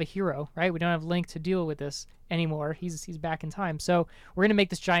 We don't have a hero, right? We don't have Link to deal with this anymore. He's back in time. So we're going to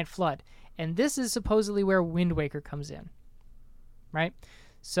make this giant flood. And this is supposedly where Wind Waker comes in, right?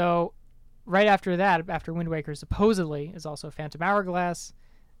 So right after that, after Wind Waker supposedly, is also Phantom Hourglass,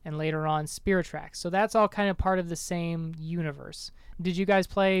 and later on Spirit Tracks. So that's all kind of part of the same universe. Did you guys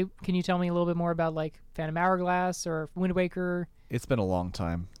play? Can you tell me a little bit more about like Phantom Hourglass or Wind Waker? It's been a long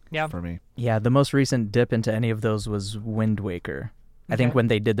time for me. Yeah, the most recent dip into any of those was Wind Waker. I think when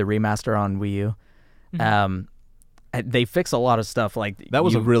they did the remaster on Wii U. they fix a lot of stuff. Like That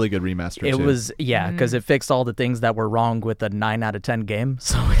was a really good remaster. It too. was, because it fixed all the things that were wrong with a 9 out of 10 game.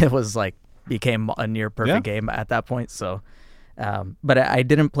 So it was like became a near perfect game at that point. So, but I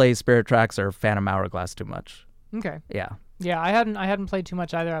didn't play Spirit Tracks or Phantom Hourglass too much. Okay. Yeah. Yeah, I hadn't played too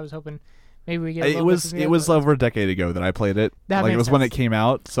much either. I was hoping maybe we get. It was over a decade ago that I played it. That like makes it was when it sense. came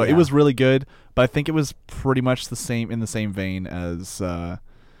out, so it was really good. But I think it was pretty much in the same vein as.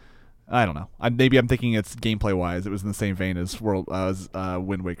 I don't know. Maybe I'm thinking it's gameplay wise. It was in the same vein as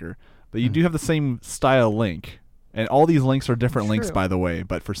Wind Waker, but you do have the same style Link, and all these Links are different Links, True. by the way.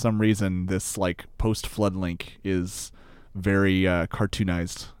 But for some reason, this like post Flood Link is very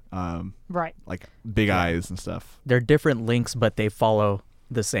cartoonized, Right. like big eyes and stuff. They're different links, but they follow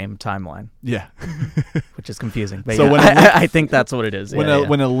the same timeline, Yeah. which is confusing. But So yeah, when I think that's what it is. When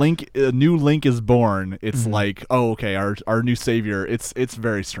a new Link is born, it's Mhm. like, oh, okay, our new savior. It's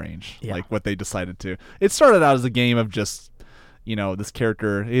very strange, Yeah. like what they decided to. It started out as a game of just, this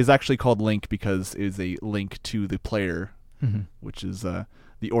character is actually called Link because it is a link to the player, Mhm. which is the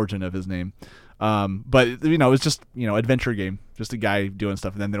origin of his name. But it's just adventure game, just a guy doing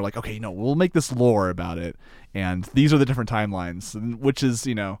stuff, and then they're like, okay, we'll make this lore about it, and these are the different timelines, which is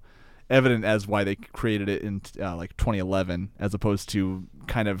evident as why they created it in like 2011, as opposed to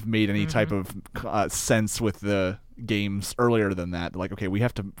kind of made any type of sense with the games earlier than that. Like, okay, we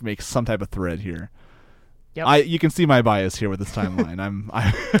have to make some type of thread here. Yep. You can see my bias here with this timeline.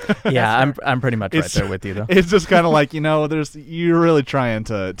 I'm pretty much right there with you though. It's just kind of like you're really trying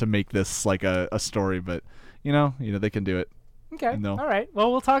to make this like a story, but they can do it. Okay. No. All right. Well,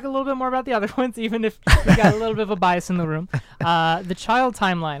 we'll talk a little bit more about the other ones, even if we got a little bit of a bias in the room. The child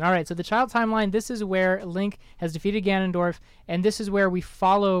timeline. All right. So the child timeline, this is where Link has defeated Ganondorf, and this is where we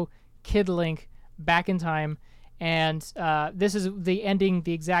follow Kid Link back in time. And this is the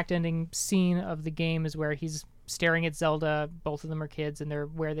exact ending scene of the game is where he's staring at Zelda. Both of them are kids, and they're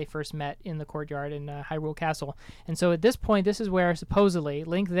where they first met in the courtyard in Hyrule Castle. And so at this point, this is where supposedly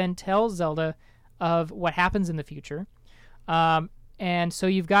Link then tells Zelda of what happens in the future. And so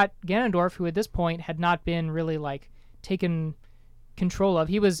you've got Ganondorf, who at this point had not been really like taken control of.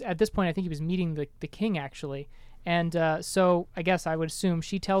 He was at this point, I think he was meeting the king actually. And so I guess I would assume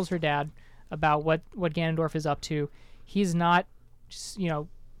she tells her dad about what Ganondorf is up to. He's not,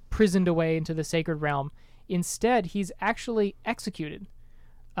 prisoned away into the sacred realm. Instead, he's actually executed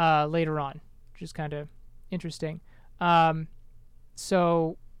later on, which is kind of interesting.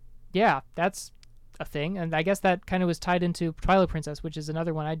 So, yeah, that's a thing, and I guess that kind of was tied into Twilight Princess, which is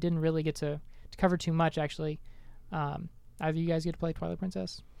another one I didn't really get to cover too much, actually. Either of you guys get to play Twilight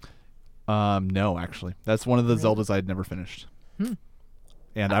Princess? No, actually. That's one of the Zeldas I'd never finished.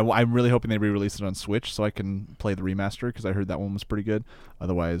 And I'm really hoping they re-release it on Switch so I can play the remaster, because I heard that one was pretty good.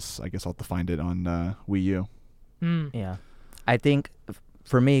 Otherwise, I guess I'll have to find it on Wii U. Yeah. I think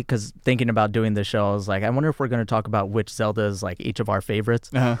for me, because thinking about doing this show, I was like, I wonder if we're going to talk about which Zelda is like each of our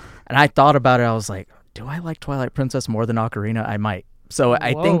favorites. Uh-huh. And I thought about it. I was like, do I like Twilight Princess more than Ocarina? I might. So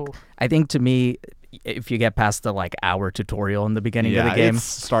I think to me, if you get past the like hour tutorial in the beginning of the game, it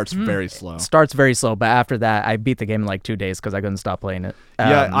starts very slow. Starts very slow, but after that, I beat the game in like 2 days because I couldn't stop playing it.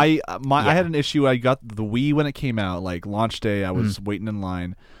 I had an issue. I got the Wii when it came out, like launch day. I was waiting in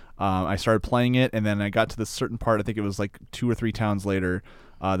line. I started playing it, and then I got to this certain part. I think it was like 2 or 3 towns later.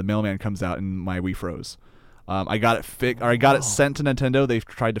 The mailman comes out, and my Wii froze. I got it sent to Nintendo. They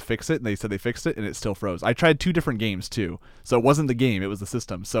tried to fix it, and they said they fixed it, and it still froze. I tried 2 different games too, so it wasn't the game; it was the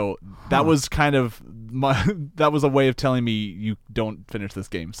system. So that was kind of that was a way of telling me you don't finish this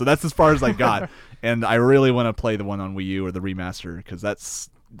game. So that's as far as I got, and I really want to play the one on Wii U or the remaster, because that's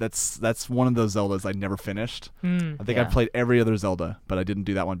one of those Zeldas I never finished. I think I played every other Zelda, but I didn't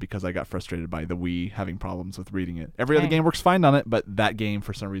do that one because I got frustrated by the Wii having problems with reading it. Every other game works fine on it, but that game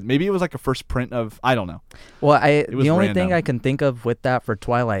for some reason, maybe it was like a first print of, I don't know. Well, the only random. thing I can think of with that for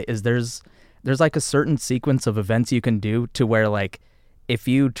Twilight is there's like a certain sequence of events you can do to where like if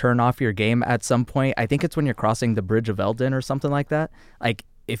you turn off your game at some point, I think it's when you're crossing the Bridge of Eldin or something like that. Like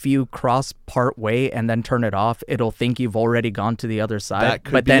if you cross part way and then turn it off, it'll think you've already gone to the other side,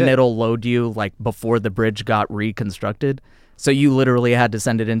 but then it'll load you like before the bridge got reconstructed. So you literally had to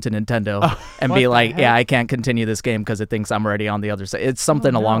send it into Nintendo and be like, yeah, I can't continue this game because it thinks I'm already on the other side. It's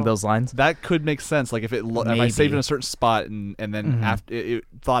something along those lines. That could make sense. Like if I saved in a certain spot and then after it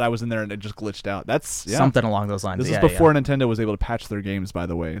thought I was in there and it just glitched out. That's something along those lines. This is before Nintendo was able to patch their games, by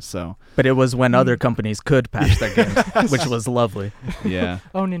the way. So, but it was when other companies could patch their games, which was lovely. Yeah.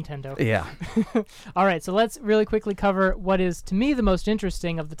 Oh, Nintendo. Yeah. All right, so let's really quickly cover what is to me the most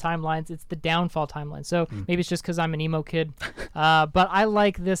interesting of the timelines. It's the downfall timeline. So maybe it's just because I'm an emo kid. But I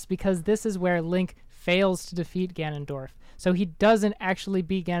like this because this is where Link fails to defeat Ganondorf. So he doesn't actually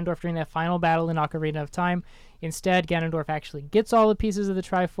beat Ganondorf during that final battle in Ocarina of Time. Instead, Ganondorf actually gets all the pieces of the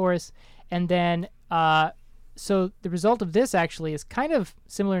Triforce, and then so the result of this actually is kind of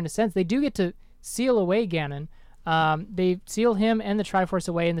similar in a sense. They do get to seal away Ganon. They seal him and the Triforce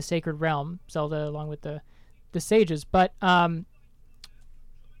away in the Sacred Realm, Zelda along with the sages. But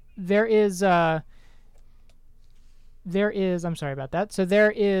there is I'm sorry about that. So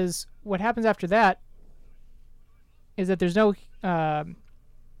there is what happens after that is that there's no I'm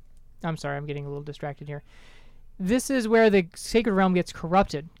sorry, I'm getting a little distracted here. This is where the Sacred Realm gets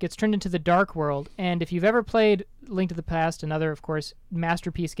corrupted, gets turned into the Dark World. And if you've ever played Link to the Past, another, of course,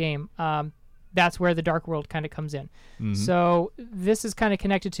 masterpiece game, that's where the Dark World kind of comes in. Mm-hmm. So this is kind of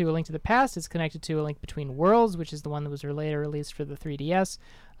connected to A Link to the Past. It's connected to A Link Between Worlds, which is the one that was later released for the 3DS.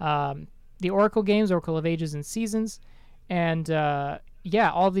 The Oracle games, Oracle of Ages and Seasons. And all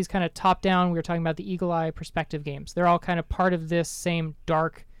of these kind of top-down, we were talking about the Eagle Eye perspective games. They're all kind of part of this same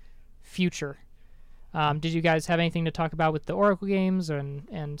dark future. Did you guys have anything to talk about with the Oracle games and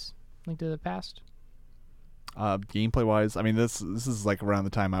Link to the Past? Gameplay wise, I mean, this is like around the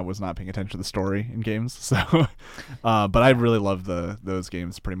time I was not paying attention to the story in games, so but I really love those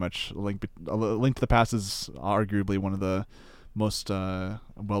games pretty much. Link to the Past is arguably one of the most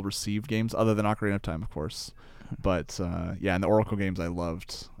well received games, other than Ocarina of Time, of course. But and the Oracle games I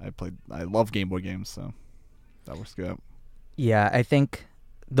loved. I love Game Boy games, so that works good. Yeah, I think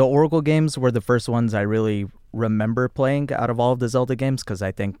the Oracle games were the first ones I really remember playing out of all of the Zelda games, because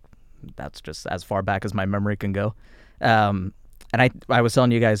I think that's just as far back as my memory can go. And I was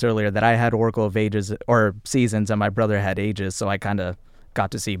telling you guys earlier that I had Oracle of Ages or Seasons, and my brother had Ages, so I kind of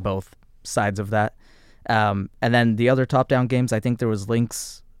got to see both sides of that. And then the other top-down games, I think there was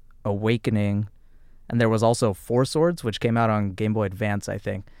Link's Awakening, and there was also Four Swords, which came out on Game Boy Advance, I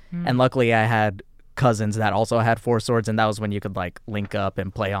think. And luckily I had cousins that also had Four Swords, and that was when you could like link up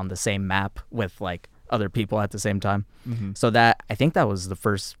and play on the same map with like other people at the same time. Mm-hmm. So I think that was the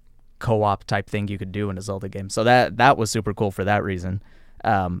first co-op type thing you could do in a Zelda game. So that was super cool for that reason.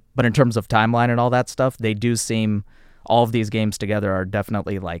 But in terms of timeline and all that stuff, they do seem, all of these games together are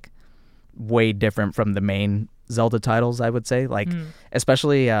definitely like way different from the main Zelda titles, I would say. Like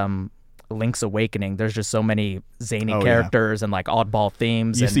especially Link's Awakening, there's just so many zany characters and like oddball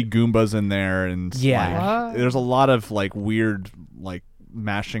themes. You see Goombas in there, and like, there's a lot of like weird like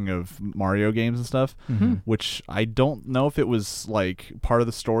mashing of Mario games and stuff, which I don't know if it was like part of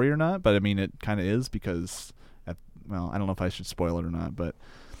the story or not, but I mean it kind of is, because I don't know if I should spoil it or not, but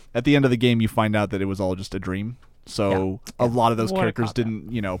at the end of the game you find out that it was all just a dream. So a lot of those characters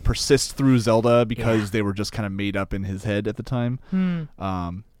didn't, persist through Zelda because they were just kind of made up in his head at the time.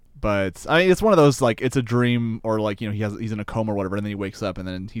 But I mean, it's one of those, like, it's a dream, or like, he's in a coma or whatever, and then he wakes up and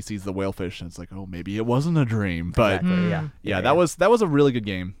then he sees the whalefish, and it's like, oh, maybe it wasn't a dream. But that was a really good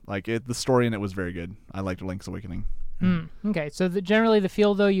game. Like the story in it was very good. I liked Link's Awakening. Okay, so generally the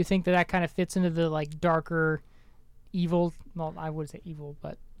feel, though, you think that kind of fits into the like darker, evil. Well, I would say evil,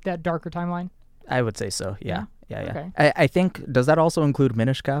 but that darker timeline. I would say so. Yeah. Okay. I think, does that also include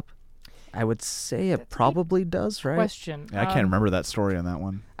Minish Cap? I would say it probably does, right? Question. Yeah, I can't remember that story on that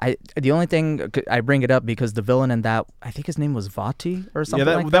one. The only thing I bring it up because the villain in that, I think his name was Vati or something.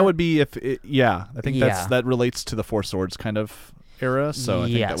 Yeah, like that. That would be if. I think that relates to the Four Swords kind of era. So I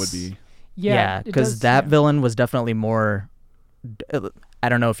think that would be. Yeah, because that villain was definitely more. I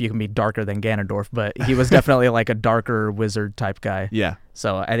don't know if you can be darker than Ganondorf, but he was definitely like a darker wizard type guy. Yeah.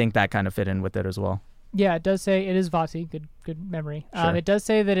 So I think that kind of fit in with it as well. Yeah, it does say it is Vati. Good memory. Sure. It does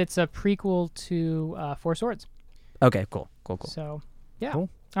say that it's a prequel to Four Swords. Okay, cool. So, yeah. Cool.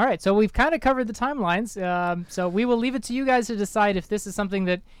 All right, so we've kind of covered the timelines. So we will leave it to you guys to decide if this is something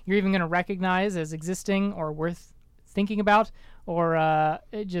that you're even going to recognize as existing or worth thinking about, or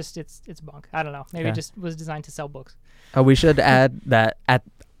it's bunk. I don't know. Maybe it just was designed to sell books. We should add that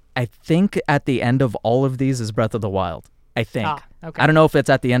I think at the end of all of these is Breath of the Wild. I think. Okay. I don't know if it's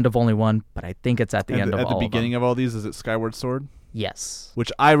at the end of only one, but I think it's at the end of all of them. At the beginning of all these, is it Skyward Sword? Yes.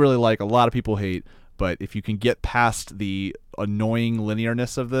 Which I really like. A lot of people hate, but if you can get past the annoying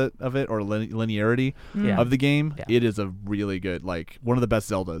linearness of it, or linearity of the game, it is a really good, like, one of the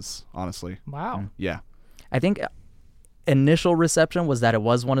best Zeldas, honestly. Wow. Yeah. I think initial reception was that it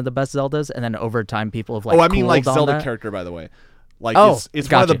was one of the best Zeldas, and then over time people have like. Oh, I mean like Zelda that. Character, by the way. Like it's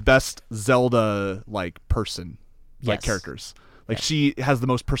gotcha. one of the best Zelda like person. Yes. Characters. Like she has the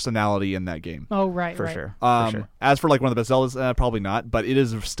most personality in that game. Oh, right, For right. sure. For sure. As for like one of the best Zeldas, probably not, but it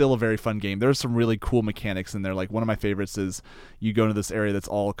is still a very fun game. There's some really cool mechanics in there. Like one of my favorites is you go into this area that's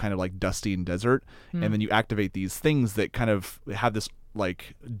all kind of like dusty and desert, and then you activate these things that kind of have this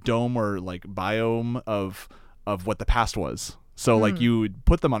like dome or like biome of what the past was. So like you would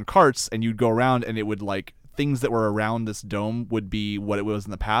put them on carts and you'd go around and it would like things that were around this dome would be what it was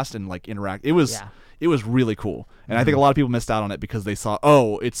in the past and like interact. It was really cool. And I think a lot of people missed out on it because they saw,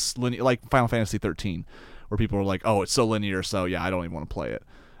 oh, it's linear, like Final Fantasy 13, where people were like, oh, it's so linear, so yeah, I don't even want to play it.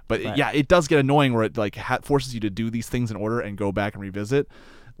 But it does get annoying where it like forces you to do these things in order and go back and revisit.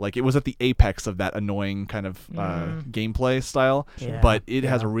 Like it was at the apex of that annoying kind of gameplay style, but it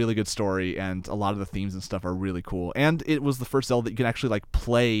has a really good story and a lot of the themes and stuff are really cool. And it was the first Zelda that you can actually like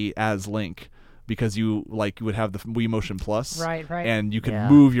play as Link, because you would have the Wii Motion Plus, right, and you could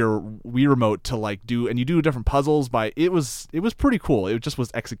move your Wii remote to like do different puzzles. It was pretty cool. It just was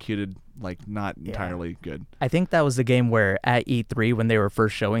executed like not entirely good. I think that was the game where at E3 when they were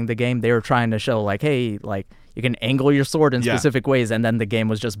first showing the game, they were trying to show like, hey, like you can angle your sword in specific ways, and then the game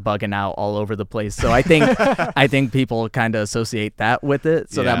was just bugging out all over the place. So I think people kind of associate that with it.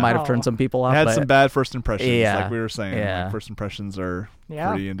 So that might have turned some people off. It had some bad first impressions, Yeah. like we were saying. Yeah. Like first impressions are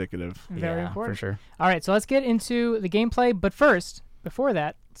pretty indicative. Very important. For sure. All right, so let's get into the gameplay. But first, before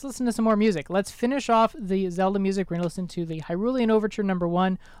that, let's listen to some more music. Let's finish off the Zelda music. We're going to listen to the Hyrulean Overture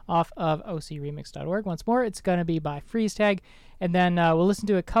 #1 off of ocremix.org. Once more, it's going to be by Freeze Tag. And then we'll listen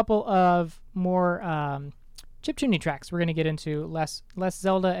to a couple of more chiptuning tracks. We're going to get into less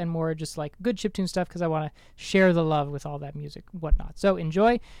Zelda and more just like good chiptune stuff because I want to share the love with all that music, whatnot. So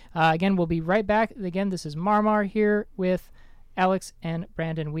enjoy. Again, we'll be right back. Again, this is Marmar here with Alex and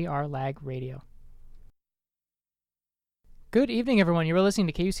Brandon. We are Lag Radio. Good evening, everyone. You are listening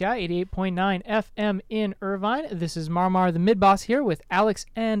to KUCI 88.9 FM in Irvine. This is Marmar, the mid-boss, here with Alex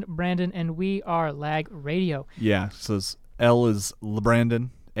and Brandon, and we are Lag Radio. Yeah, so L is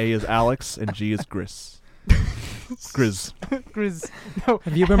Brandon, A is Alex, and G is Gris. Grizz. Grizz. No.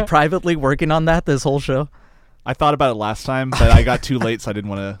 Have you been privately working on that this whole show? I thought about it last time, but I got too late, so I didn't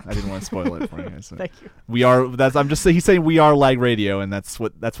want to spoil it for you guys. So Thank you. We are. I'm just saying. He's saying we are Lag Radio, and that's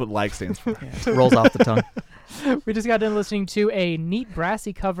what Lag stands for. Rolls off the tongue. We just got done listening to a neat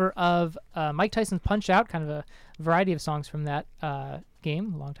brassy cover of Mike Tyson's Punch Out, kind of a variety of songs from that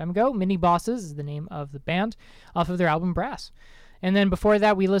game a long time ago. Mini Bosses is the name of the band, off of their album Brass. And then before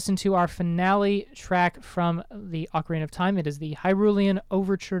that, we listened to our finale track from the Ocarina of Time. It is the Hyrulean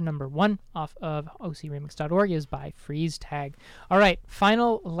Overture #1 off of ocremix.org. It is by Freeze Tag. All right,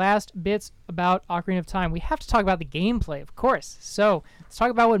 last bits about Ocarina of Time. We have to talk about the gameplay, of course. So let's talk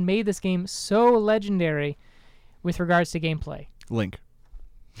about what made this game so legendary with regards to gameplay. Link.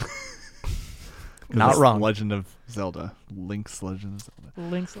 Not wrong. Legend of Zelda. Link's Legend of Zelda.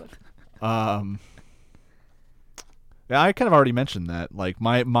 Link's Legend. Yeah, I kind of already mentioned that. Like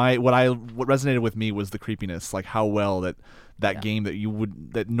what resonated with me was the creepiness, like how well that game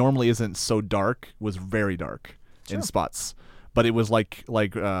that normally isn't so dark was very dark in spots. But it was like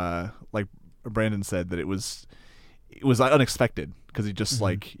Brandon said, that it was unexpected, because you just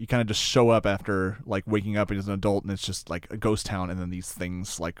like you kind of just show up after like waking up as an adult, and it's just like a ghost town, and then these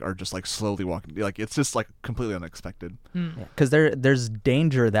things like are just like slowly walking, like it's just like completely unexpected. Because there's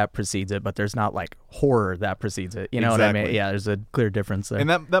danger that precedes it, but there's not like horror that precedes it. You know what I mean? Yeah, there's a clear difference there. And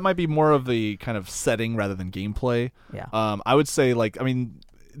that might be more of the kind of setting rather than gameplay. Yeah. I would say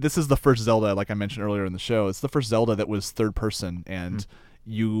this is the first Zelda, like I mentioned earlier in the show. It's the first Zelda that was third person, and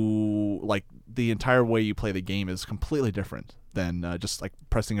you like the entire way you play the game is completely different than just like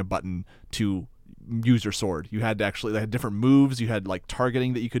pressing a button to use your sword. You had they had different moves. You had like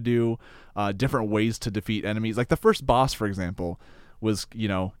targeting that you could do, different ways to defeat enemies. Like the first boss, for example, was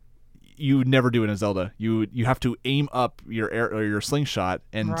you never do in a Zelda. You have to aim up your air or your slingshot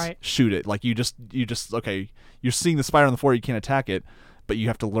and shoot it. Like you just okay. You're seeing the spider on the floor. You can't attack it, but you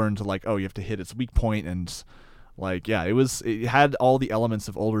have to learn to you have to hit its weak point, and it had all the elements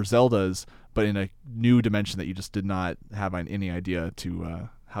of older Zeldas, but in a new dimension that you just did not have any idea to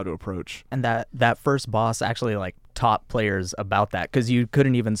how to approach. And that first boss actually taught players about that, because you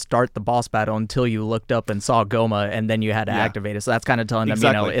couldn't even start the boss battle until you looked up and saw Goma, and then you had to activate it. So that's kind of telling them,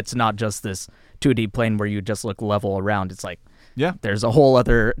 it's not just this 2D plane where you just look level around. It's there's a whole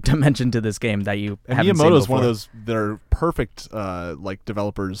other dimension to this game that you haven't seen before. Miyamoto's one of those that are perfect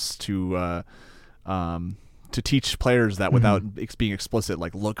developers to teach players that without being explicit,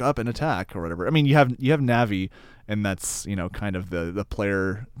 like look up and attack or whatever. I mean, you have Navi, and that's kind of the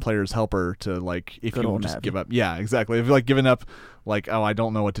player's helper to if Good you old just Navi. give up. Yeah, exactly. If you're giving up, oh, I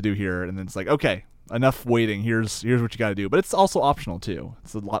don't know what to do here, and then it's okay, enough waiting. Here's what you got to do. But it's also optional too.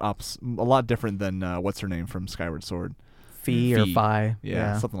 It's a lot different than what's her name from Skyward Sword. Fee or Fi.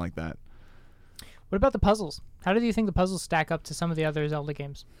 Yeah, something like that. What about the puzzles? How do you think the puzzles stack up to some of the other Zelda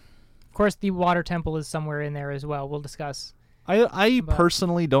games? Of course, the water temple is somewhere in there as well. We'll discuss. I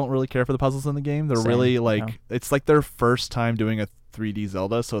personally don't really care for the puzzles in the game. They're really it's like their first time doing a 3D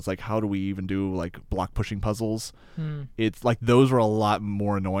Zelda, so it's like, how do we even do like block pushing puzzles? It's like those were a lot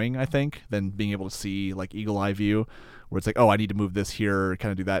more annoying, I think, than being able to see like eagle eye view, where it's like, oh, I need to move this here,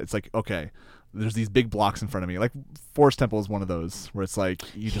 kind of do that. It's like, okay, there's these big blocks in front of me. Like Forest Temple is one of those where it's like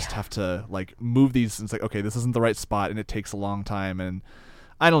you just have to like move these, and it's like, okay, this isn't the right spot, and it takes a long time. And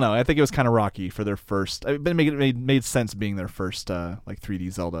I don't know. I think it was kind of rocky for their first. It made sense being their first like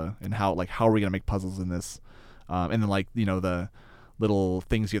 3D Zelda, and how are we gonna make puzzles in this? And then like the little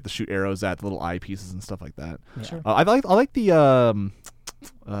things you have to shoot arrows at, the little eye pieces and stuff like that. Yeah. Sure. I like the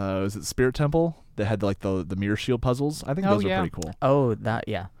is it Spirit Temple that had like the mirror shield puzzles? I think those are pretty cool. Oh,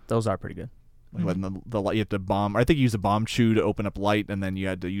 those are pretty good. Like when the light, you have to bomb. I think you use a bomb chew to open up light, and then you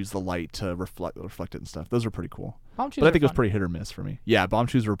had to use the light to reflect it and stuff. Those are pretty cool. Bomb chews but I think are it was pretty hit or miss for me. Yeah, bomb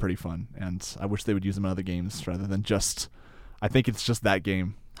chews were pretty fun, and I wish they would use them in other games rather than just. I think it's just that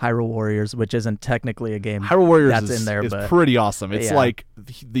game. Hyrule Warriors, which isn't technically a game. Hyrule Warriors that's in there, is but pretty awesome. It's like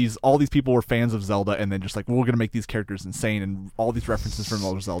all these people were fans of Zelda, and then just like, we're gonna make these characters insane, and all these references from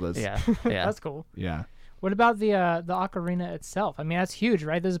other Zeldas. Yeah. That's cool. Yeah. What about the ocarina itself? I mean, that's huge,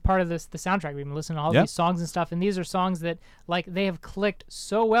 right? This is part of the soundtrack. We've been listening to all these songs and stuff, and these are songs that like they have clicked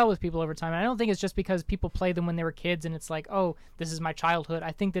so well with people over time. And I don't think it's just because people played them when they were kids, and it's like, oh, this is my childhood.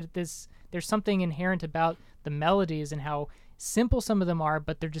 I think that there's something inherent about the melodies and how simple some of them are,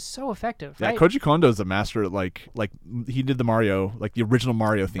 but they're just so effective. Yeah, right? Koji Kondo's a master at like he did the Mario, like the original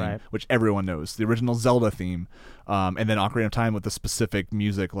Mario theme, which everyone knows, the original Zelda theme, and then Ocarina of Time with the specific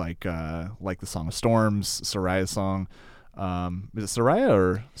music like the Song of Storms, Soraya's song. Is it Soraya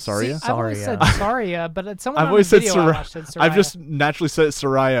or Saria? See, I've always said Saria, but someone I've on always the said video I watched said Soraya. I've just naturally said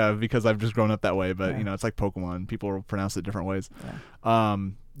Soraya because I've just grown up that way, but it's like Pokemon. People will pronounce it different ways.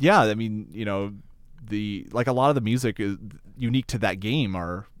 Yeah, I mean, a lot of the music is unique to that game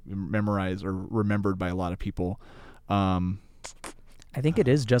are memorized or remembered by a lot of people. I think it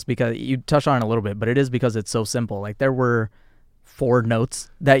is just because you touched on it a little bit, but it is because it's so simple. Like there were 4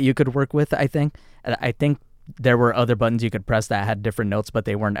 notes that you could work with, I think. And I think there were other buttons you could press that had different notes, but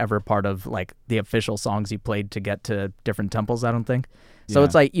they weren't ever part of like the official songs you played to get to different temples, I don't think. So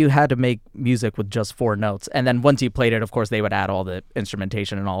it's like you had to make music with just 4 notes. And then once you played it, of course, they would add all the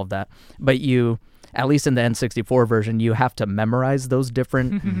instrumentation and all of that. But at least in the N64 version, you have to memorize those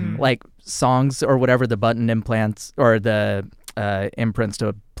different like songs or whatever the button implants or the imprints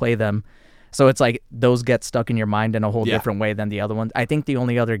to play them. So it's like those get stuck in your mind in a whole different way than the other ones. I think the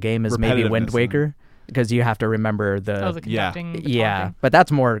only other game is maybe Wind Waker, because you have to remember the conducting. The but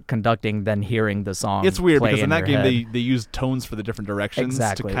that's more conducting than hearing the song. It's weird because in that game head. they use tones for the different directions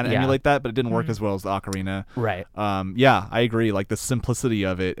to kind of emulate that, but it didn't work as well as the Ocarina. Right. Yeah, I agree. Like the simplicity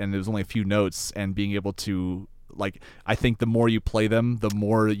of it, and it was only a few notes, and being able to I think the more you play them, the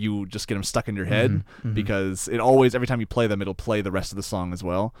more you just get them stuck in your head because it always every time you play them, it'll play the rest of the song as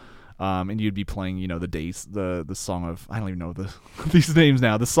well. And you'd be playing, the song of I don't even know these names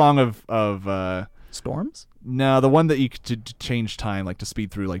now. The song of Storms? No, the one that you could to change time, like to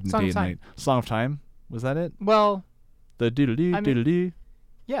speed through like Song day of and Time. night. Song of Time, was that it? Well, The doodle-dee.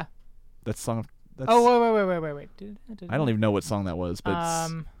 Yeah. That's song of. That's, wait. I don't even know what song that was, but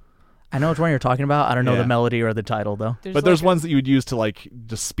I know which one you're talking about. I don't know the melody or the title though. There's ones that you would use to like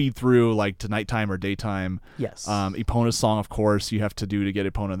just speed through like to nighttime or daytime. Yes. Epona's song, of course, you have to do to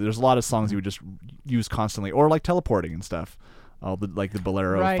get Epona. There's a lot of songs you would just use constantly, or like teleporting and stuff. All the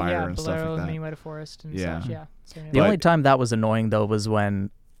Bolero fire and stuff like that. Minuet Forest and such. Yeah. The only time that was annoying though was when.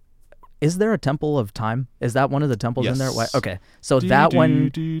 Is there a Temple of Time? Is that one of the temples in there? Okay, so that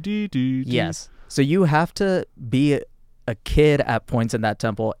one. Yes. So you have to be a kid at points in that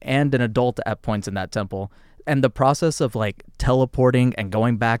temple and an adult at points in that temple, and the process of like teleporting and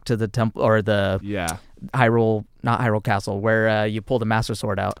going back to the temple or the not Hyrule Castle, where you pull the Master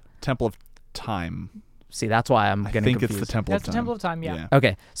Sword out. Temple of Time. See, that's why I'm getting confused. I think it's the Temple of Time. That's the Temple of Time, yeah.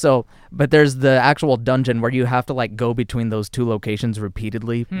 Okay, so, but there's the actual dungeon where you have to, like, go between those 2 locations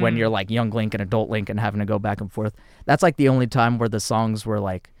repeatedly when you're, like, young Link and adult Link and having to go back and forth. That's, like, the only time where the songs were,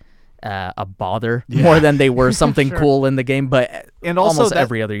 like, a bother more than they were something cool in the game, but almost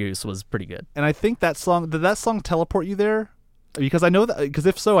every other use was pretty good. And I think did that song teleport you there? Because I know that, because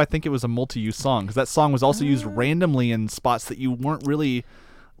if so, I think it was a multi-use song, because that song was also used randomly in spots that you weren't really...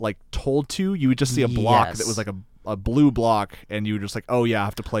 like told to. You would just see a block that was like a blue block, and you were just like, oh yeah, I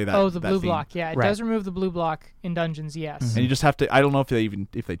have to play that. Oh, the that blue theme. block. Yeah, it Right. does remove the blue block in dungeons. Yes. Mhm. And you just have to. I don't know if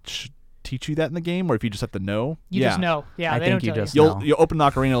they teach you that in the game, or if you just have to know. You just know. Yeah, I they think don't you tell just you. know. You'll open the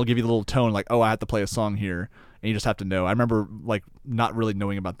ocarina, it'll give you the little tone like, oh, I have to play a song here, and you just have to know. I remember like not really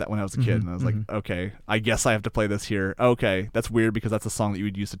knowing about that when I was a kid, Mhm, and I was like, okay, I guess I have to play this here. Okay, that's weird because that's a song that you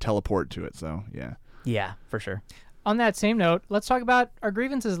would use to teleport to it. So yeah. Yeah, for sure. On that same note, let's talk about our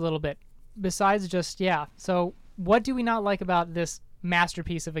grievances a little bit. Besides just so what do we not like about this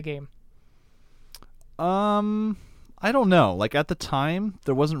masterpiece of a game? I don't know. Like at the time,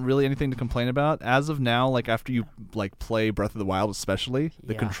 there wasn't really anything to complain about. As of now, like after you like play Breath of the Wild, especially,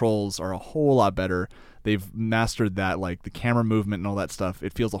 the Yeah. controls are a whole lot better. They've mastered that, like the camera movement and all that stuff.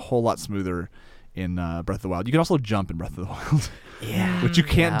 It feels a whole lot smoother in Breath of the Wild. You can also jump in Breath of the Wild, Yeah. which you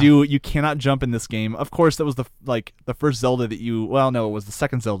can't Yeah. do. You cannot jump in this game. Of course, that was the first Zelda that you. Well, no, it was the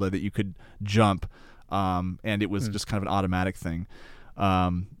second Zelda that you could jump, and it was just kind of an automatic thing.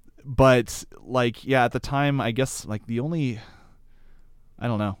 But like at the time, I guess like the only, I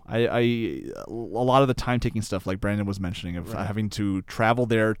don't know, a lot of the time taking stuff like Brandon was mentioning of having to travel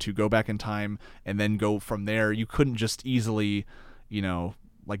there to go back in time and then go from there. You couldn't just easily,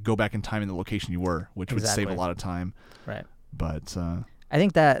 like go back in time in the location you were, which would save a lot of time. Right. But I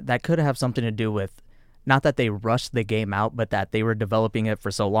think that could have something to do with not that they rushed the game out, but that they were developing it for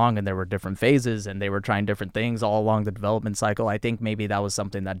so long and there were different phases and they were trying different things all along the development cycle. I think maybe that was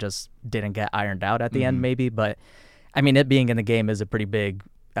something that just didn't get ironed out at the end maybe. But, I mean, it being in the game is a pretty big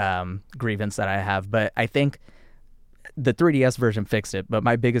grievance that I have. But I think the 3DS version fixed it. But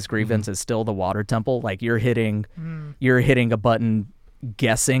my biggest grievance is still the water temple. Like you're hitting a button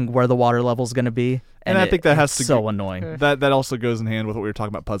guessing where the water level is going to be. And I think that has to so annoying. That also goes in hand with what we were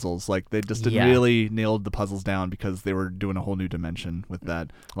talking about puzzles. Like they just didn't really nailed the puzzles down because they were doing a whole new dimension with that.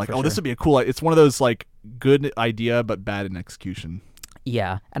 Like, this would be a cool. It's one of those like good idea but bad in execution.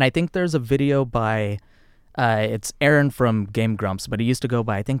 Yeah, and I think there's a video by it's Aaron from Game Grumps, but he used to go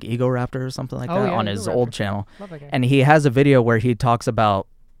by I think Ego Raptor or something like that on his old channel. Love that game. And he has a video where he talks about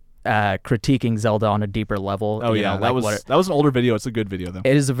critiquing Zelda on a deeper level. Oh yeah, that was an older video. It's a good video though.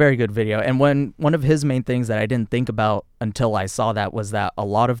 It is a very good video. And one of his main things that I didn't think about until I saw that was that a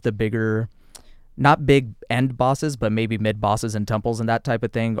lot of the bigger, not big end bosses, but maybe mid bosses and temples and that type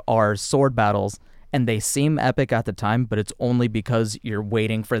of thing are sword battles. And they seem epic at the time, but it's only because you're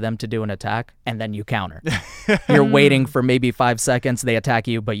waiting for them to do an attack and then you counter. You're waiting for maybe 5 seconds, they attack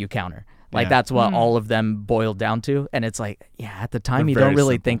you, but you counter. Like that's what all of them boiled down to. And it's like, at the time you don't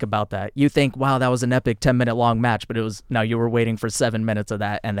really think about that. You think, wow, that was an epic 10-minute long match, but you were waiting for 7 minutes of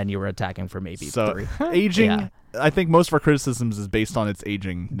that and then you were attacking for maybe 3. Aging, I think most of our criticisms is based on its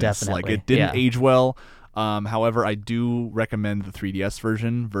aging. Definitely. Like it didn't age well. However, I do recommend the 3DS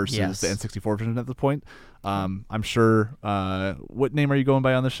version versus the N64 version at this point. I'm sure. What name are you going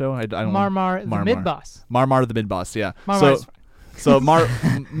by on the show? I don't know. Marmar, the mid boss. Marmar, the mid boss. Yeah. So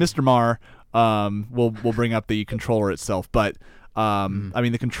Mr. Mar, we'll bring up the controller itself, but I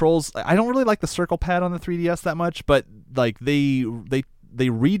mean the controls. I don't really like the circle pad on the 3DS that much, but like they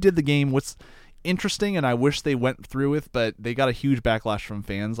redid the game. What's interesting, and I wish they went through with, but they got a huge backlash from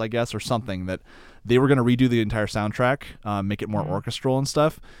fans, I guess, or something, that they were going to redo the entire soundtrack, make it more orchestral and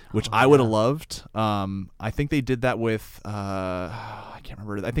stuff, which I would have loved. I think they did that with I can't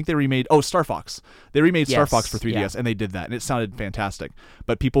remember. I think they remade Star Fox. They remade Star Fox for 3DS, and they did that, and it sounded fantastic.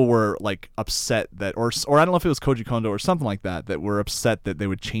 But people were like upset that, or I don't know if it was Koji Kondo or something like that, that were upset that they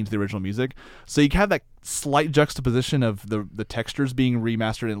would change the original music. So you have that slight juxtaposition of the textures being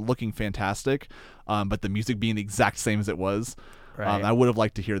remastered and looking fantastic, but the music being the exact same as it was. Right. I would have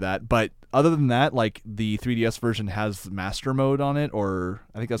liked to hear that, but other than that, like the 3DS version has Master Mode on it, or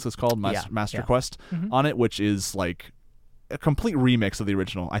I think that's what it's called, Master Quest on it, which is like a complete remix of the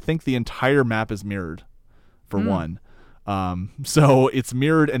original. I think the entire map is mirrored, for one. So it's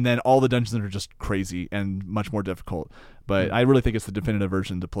mirrored, and then all the dungeons are just crazy and much more difficult. But I really think it's the definitive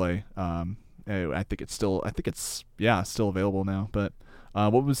version to play. I think it's still available now. But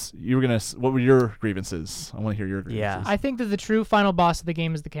what were your grievances? I want to hear your grievances. Yeah. I think that the true final boss of the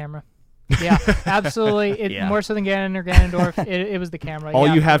game is the camera. Yeah, absolutely. More so than Ganon or Ganondorf, it was the camera.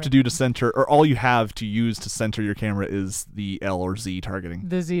 All you have to do to center, or all you have to use to center your camera is the L or Z targeting.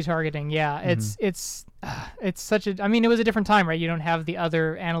 The Z targeting, yeah. It's such a. I mean, it was a different time, right? You don't have the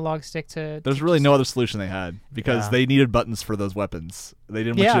other analog stick to. There's really no other solution they had because they needed buttons for those weapons. They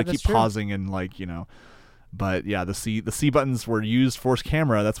didn't want you to keep pausing and But yeah, the C buttons were used for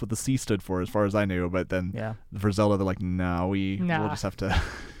camera. That's what the C stood for, as far as I knew. But then for Zelda, they're like, we'll just have to.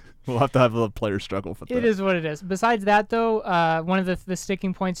 We'll have to have a player struggle for that. It is what it is. Besides that, though, one of the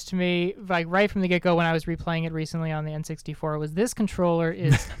sticking points to me, like right from the get-go when I was replaying it recently on the N64, was this controller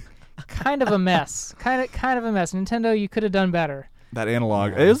is kind of a mess. Kind of a mess. Nintendo, you could have done better. That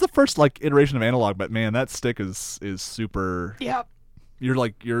analog. It was the first iteration of analog, but man, that stick is super. Yep.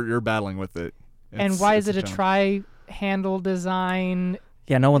 You're battling with it. And why is it a tri-handle design?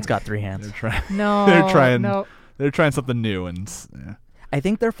 Yeah, no one's got 3 hands. They're trying. No. They're trying something new, and yeah. I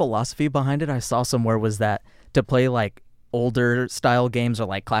think their philosophy behind it, I saw somewhere, was that to play like older style games or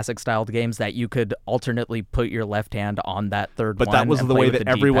like classic style games, that you could alternately put your left hand on that third one. But that was the way that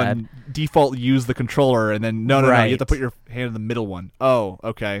everyone default used the controller, and then no, you have to put your hand in the middle one. Oh,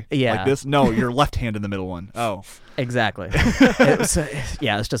 okay. Yeah. Like this? No, your left hand in the middle one. Oh. Exactly.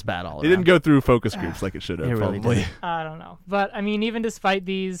 It's just bad all around. It didn't go through focus groups like it should have. It really probably. did. I don't know. But, I mean, even despite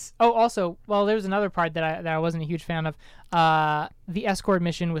these... Oh, also, well, there's another part that I wasn't a huge fan of. The escort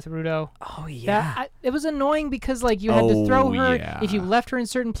mission with Rudo. Oh, yeah. It was annoying because, like, you had to throw her. Yeah. If you left her in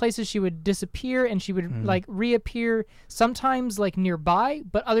certain places, she would disappear, and she would, like, reappear sometimes, like, nearby,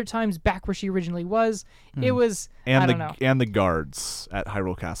 but other times back where she originally was. It was... I don't know. And the guards at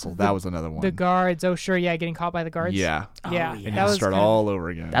Hyrule Castle. That was another one. The guards. Oh, sure, yeah, getting caught by the guards. Yeah. Yeah. And That you was start kinda- all over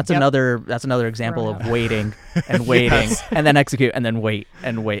again. That's another example Burnout. of waiting and waiting and then execute and then wait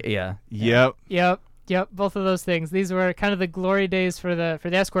and wait. Yeah. Yep. Yep, both of those things. These were kind of the glory days for the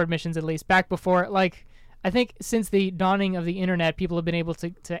escort missions, at least back before. Like, I think since the dawning of the internet, people have been able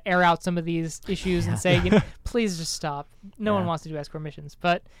to air out some of these issues and say, please just stop. No one wants to do escort missions.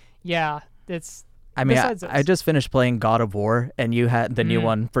 But yeah, it's. I mean, besides I those. just finished playing God of War, and you had the new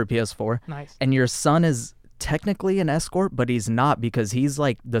one for PS4. Nice. And your son is technically an escort, but he's not, because he's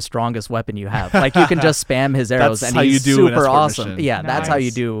like the strongest weapon you have. Like, you can just spam his arrows, That's and how he's you do an super escort awesome. mission. Yeah, that's how you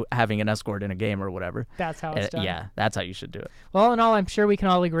Nice. do having an escort in a game or whatever. That's how it's done. Yeah, that's how you should do it. Well, in all, I'm sure we can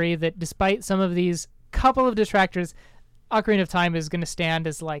all agree that despite some of these couple of distractors, Ocarina of Time is going to stand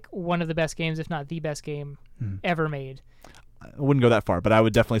as like one of the best games, if not the best game ever made. I wouldn't go that far, but I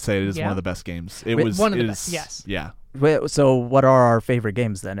would definitely say it is Yeah. one of the best games. It Wait, was one of the it best, is- yes. Yeah. Wait, so what are our favorite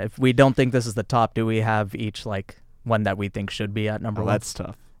games then? If we don't think this is the top, do we have each like one that we think should be at number Oh, one? that's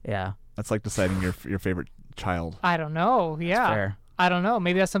tough. Yeah, That's like deciding your favorite child. I don't know. Yeah. fair. I don't know.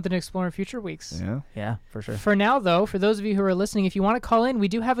 Maybe that's something to explore in future weeks. Yeah. Yeah, for sure. For now, though, for those of you who are listening, if you want to call in, we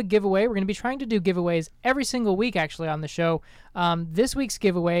do have a giveaway. We're going to be trying to do giveaways every single week, actually, on the show. This week's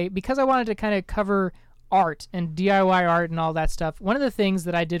giveaway, because I wanted to kind of cover art and DIY art and all that stuff, one of the things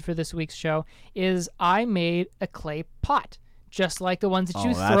that I did for this week's show is I made a clay pot, just like the ones that Oh,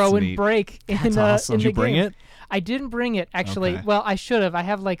 you that's throw and neat. break in That's the awesome. in Did the you bring game. it? I didn't bring it, actually. Okay. Well, I should have. I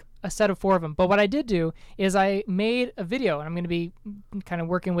have like a set of 4 of them. But what I did do is I made a video, and I'm going to be kind of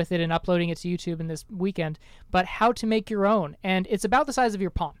working with it and uploading it to YouTube in this weekend, but how to make your own. And it's about the size of your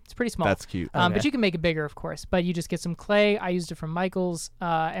palm. It's pretty small. That's cute. But Okay. you can make it bigger, of course. But you just get some clay. I used it from Michael's,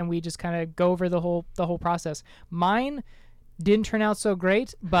 and we just kind of go over the whole process. Mine didn't turn out so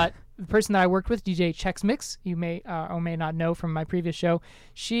great, but the person that I worked with, DJ Chex Mix, you may or may not know from my previous show,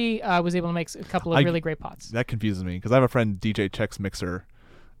 she was able to make a couple of really great pots. That confuses me because I have a friend, DJ Chex Mixer.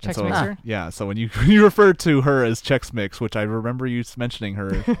 And Chex Mixer? Yeah, so when you you refer to her as Chex Mix, which I remember you mentioning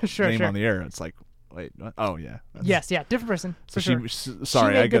her Sure, name sure. on the air, it's like, wait, what? Oh yeah. Yes, yeah, different person. So For sure.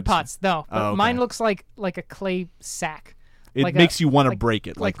 sorry, she made I good got pots. No, but Oh, okay. mine looks like a clay sack. It like makes you want to like- break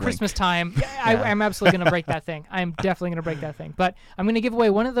it, Like Link. Christmas time. Yeah, Yeah. I'm absolutely going to break that thing. I'm definitely going to break that thing. But I'm going to give away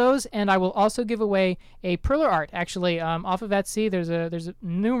one of those, and I will also give away a perler art. Actually, off of Etsy, there's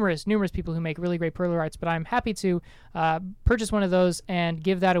numerous people who make really great perler arts, but I'm happy to purchase one of those and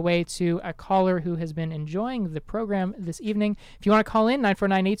give that away to a caller who has been enjoying the program this evening. If you want to call in,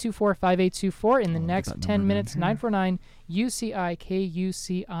 949-824-5824 in the next that 10 number minutes,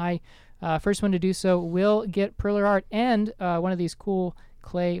 949-UCI-KUCI. First one to do so will get perler art and one of these cool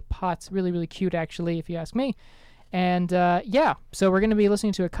clay pots. Really, really cute, actually, if you ask me. And yeah, so we're going to be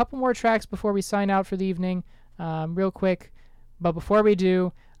listening to a couple more tracks before we sign out for the evening, real quick. But before we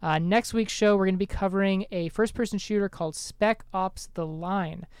do, next week's show, we're going to be covering a first-person shooter called Spec Ops: The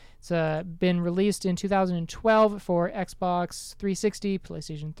Line. It's been released in 2012 for Xbox 360,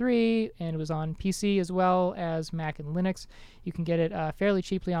 PlayStation 3, and it was on PC as well as Mac and Linux. You can get it fairly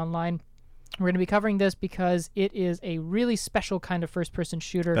cheaply online. We're going to be covering this because it is a really special kind of first-person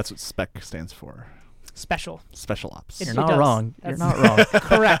shooter. That's what SPEC stands for. Special. Special Ops. You're It not does. wrong. You're That's- not wrong.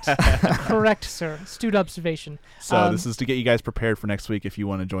 Correct. Correct, sir. Astute observation. So this is to get you guys prepared for next week if you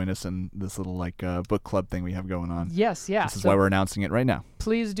want to join us in this little book club thing we have going on. Yes, yeah. This is So why we're announcing it right now.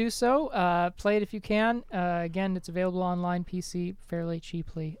 please do so. Play it if you can. Again, it's available online, PC, fairly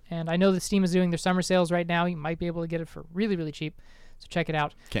cheaply. And I know that Steam is doing their summer sales right now. You might be able to get it for really, really cheap. So check it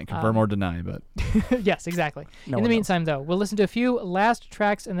out. Can't confirm or deny, but Yes, exactly. No In the one knows. meantime, though, we'll listen to a few last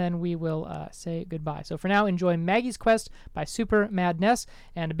tracks and then we will say goodbye. So for now, enjoy Maggie's Quest by Super Mad Ness.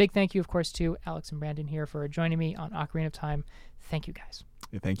 And a big thank you, of course, to Alex and Brandon here for joining me on Ocarina of Time. Thank you, guys.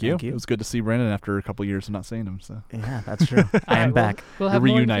 yeah, thank you. It was good to see Brandon after a couple years of not seeing him. So Yeah, that's true. I am back. We'll have You're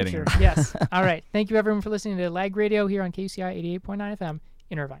more in the reuniting future. Yes. All right. Thank you, everyone, for listening to Lag Radio here on KCI 88.9 FM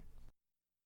in Irvine.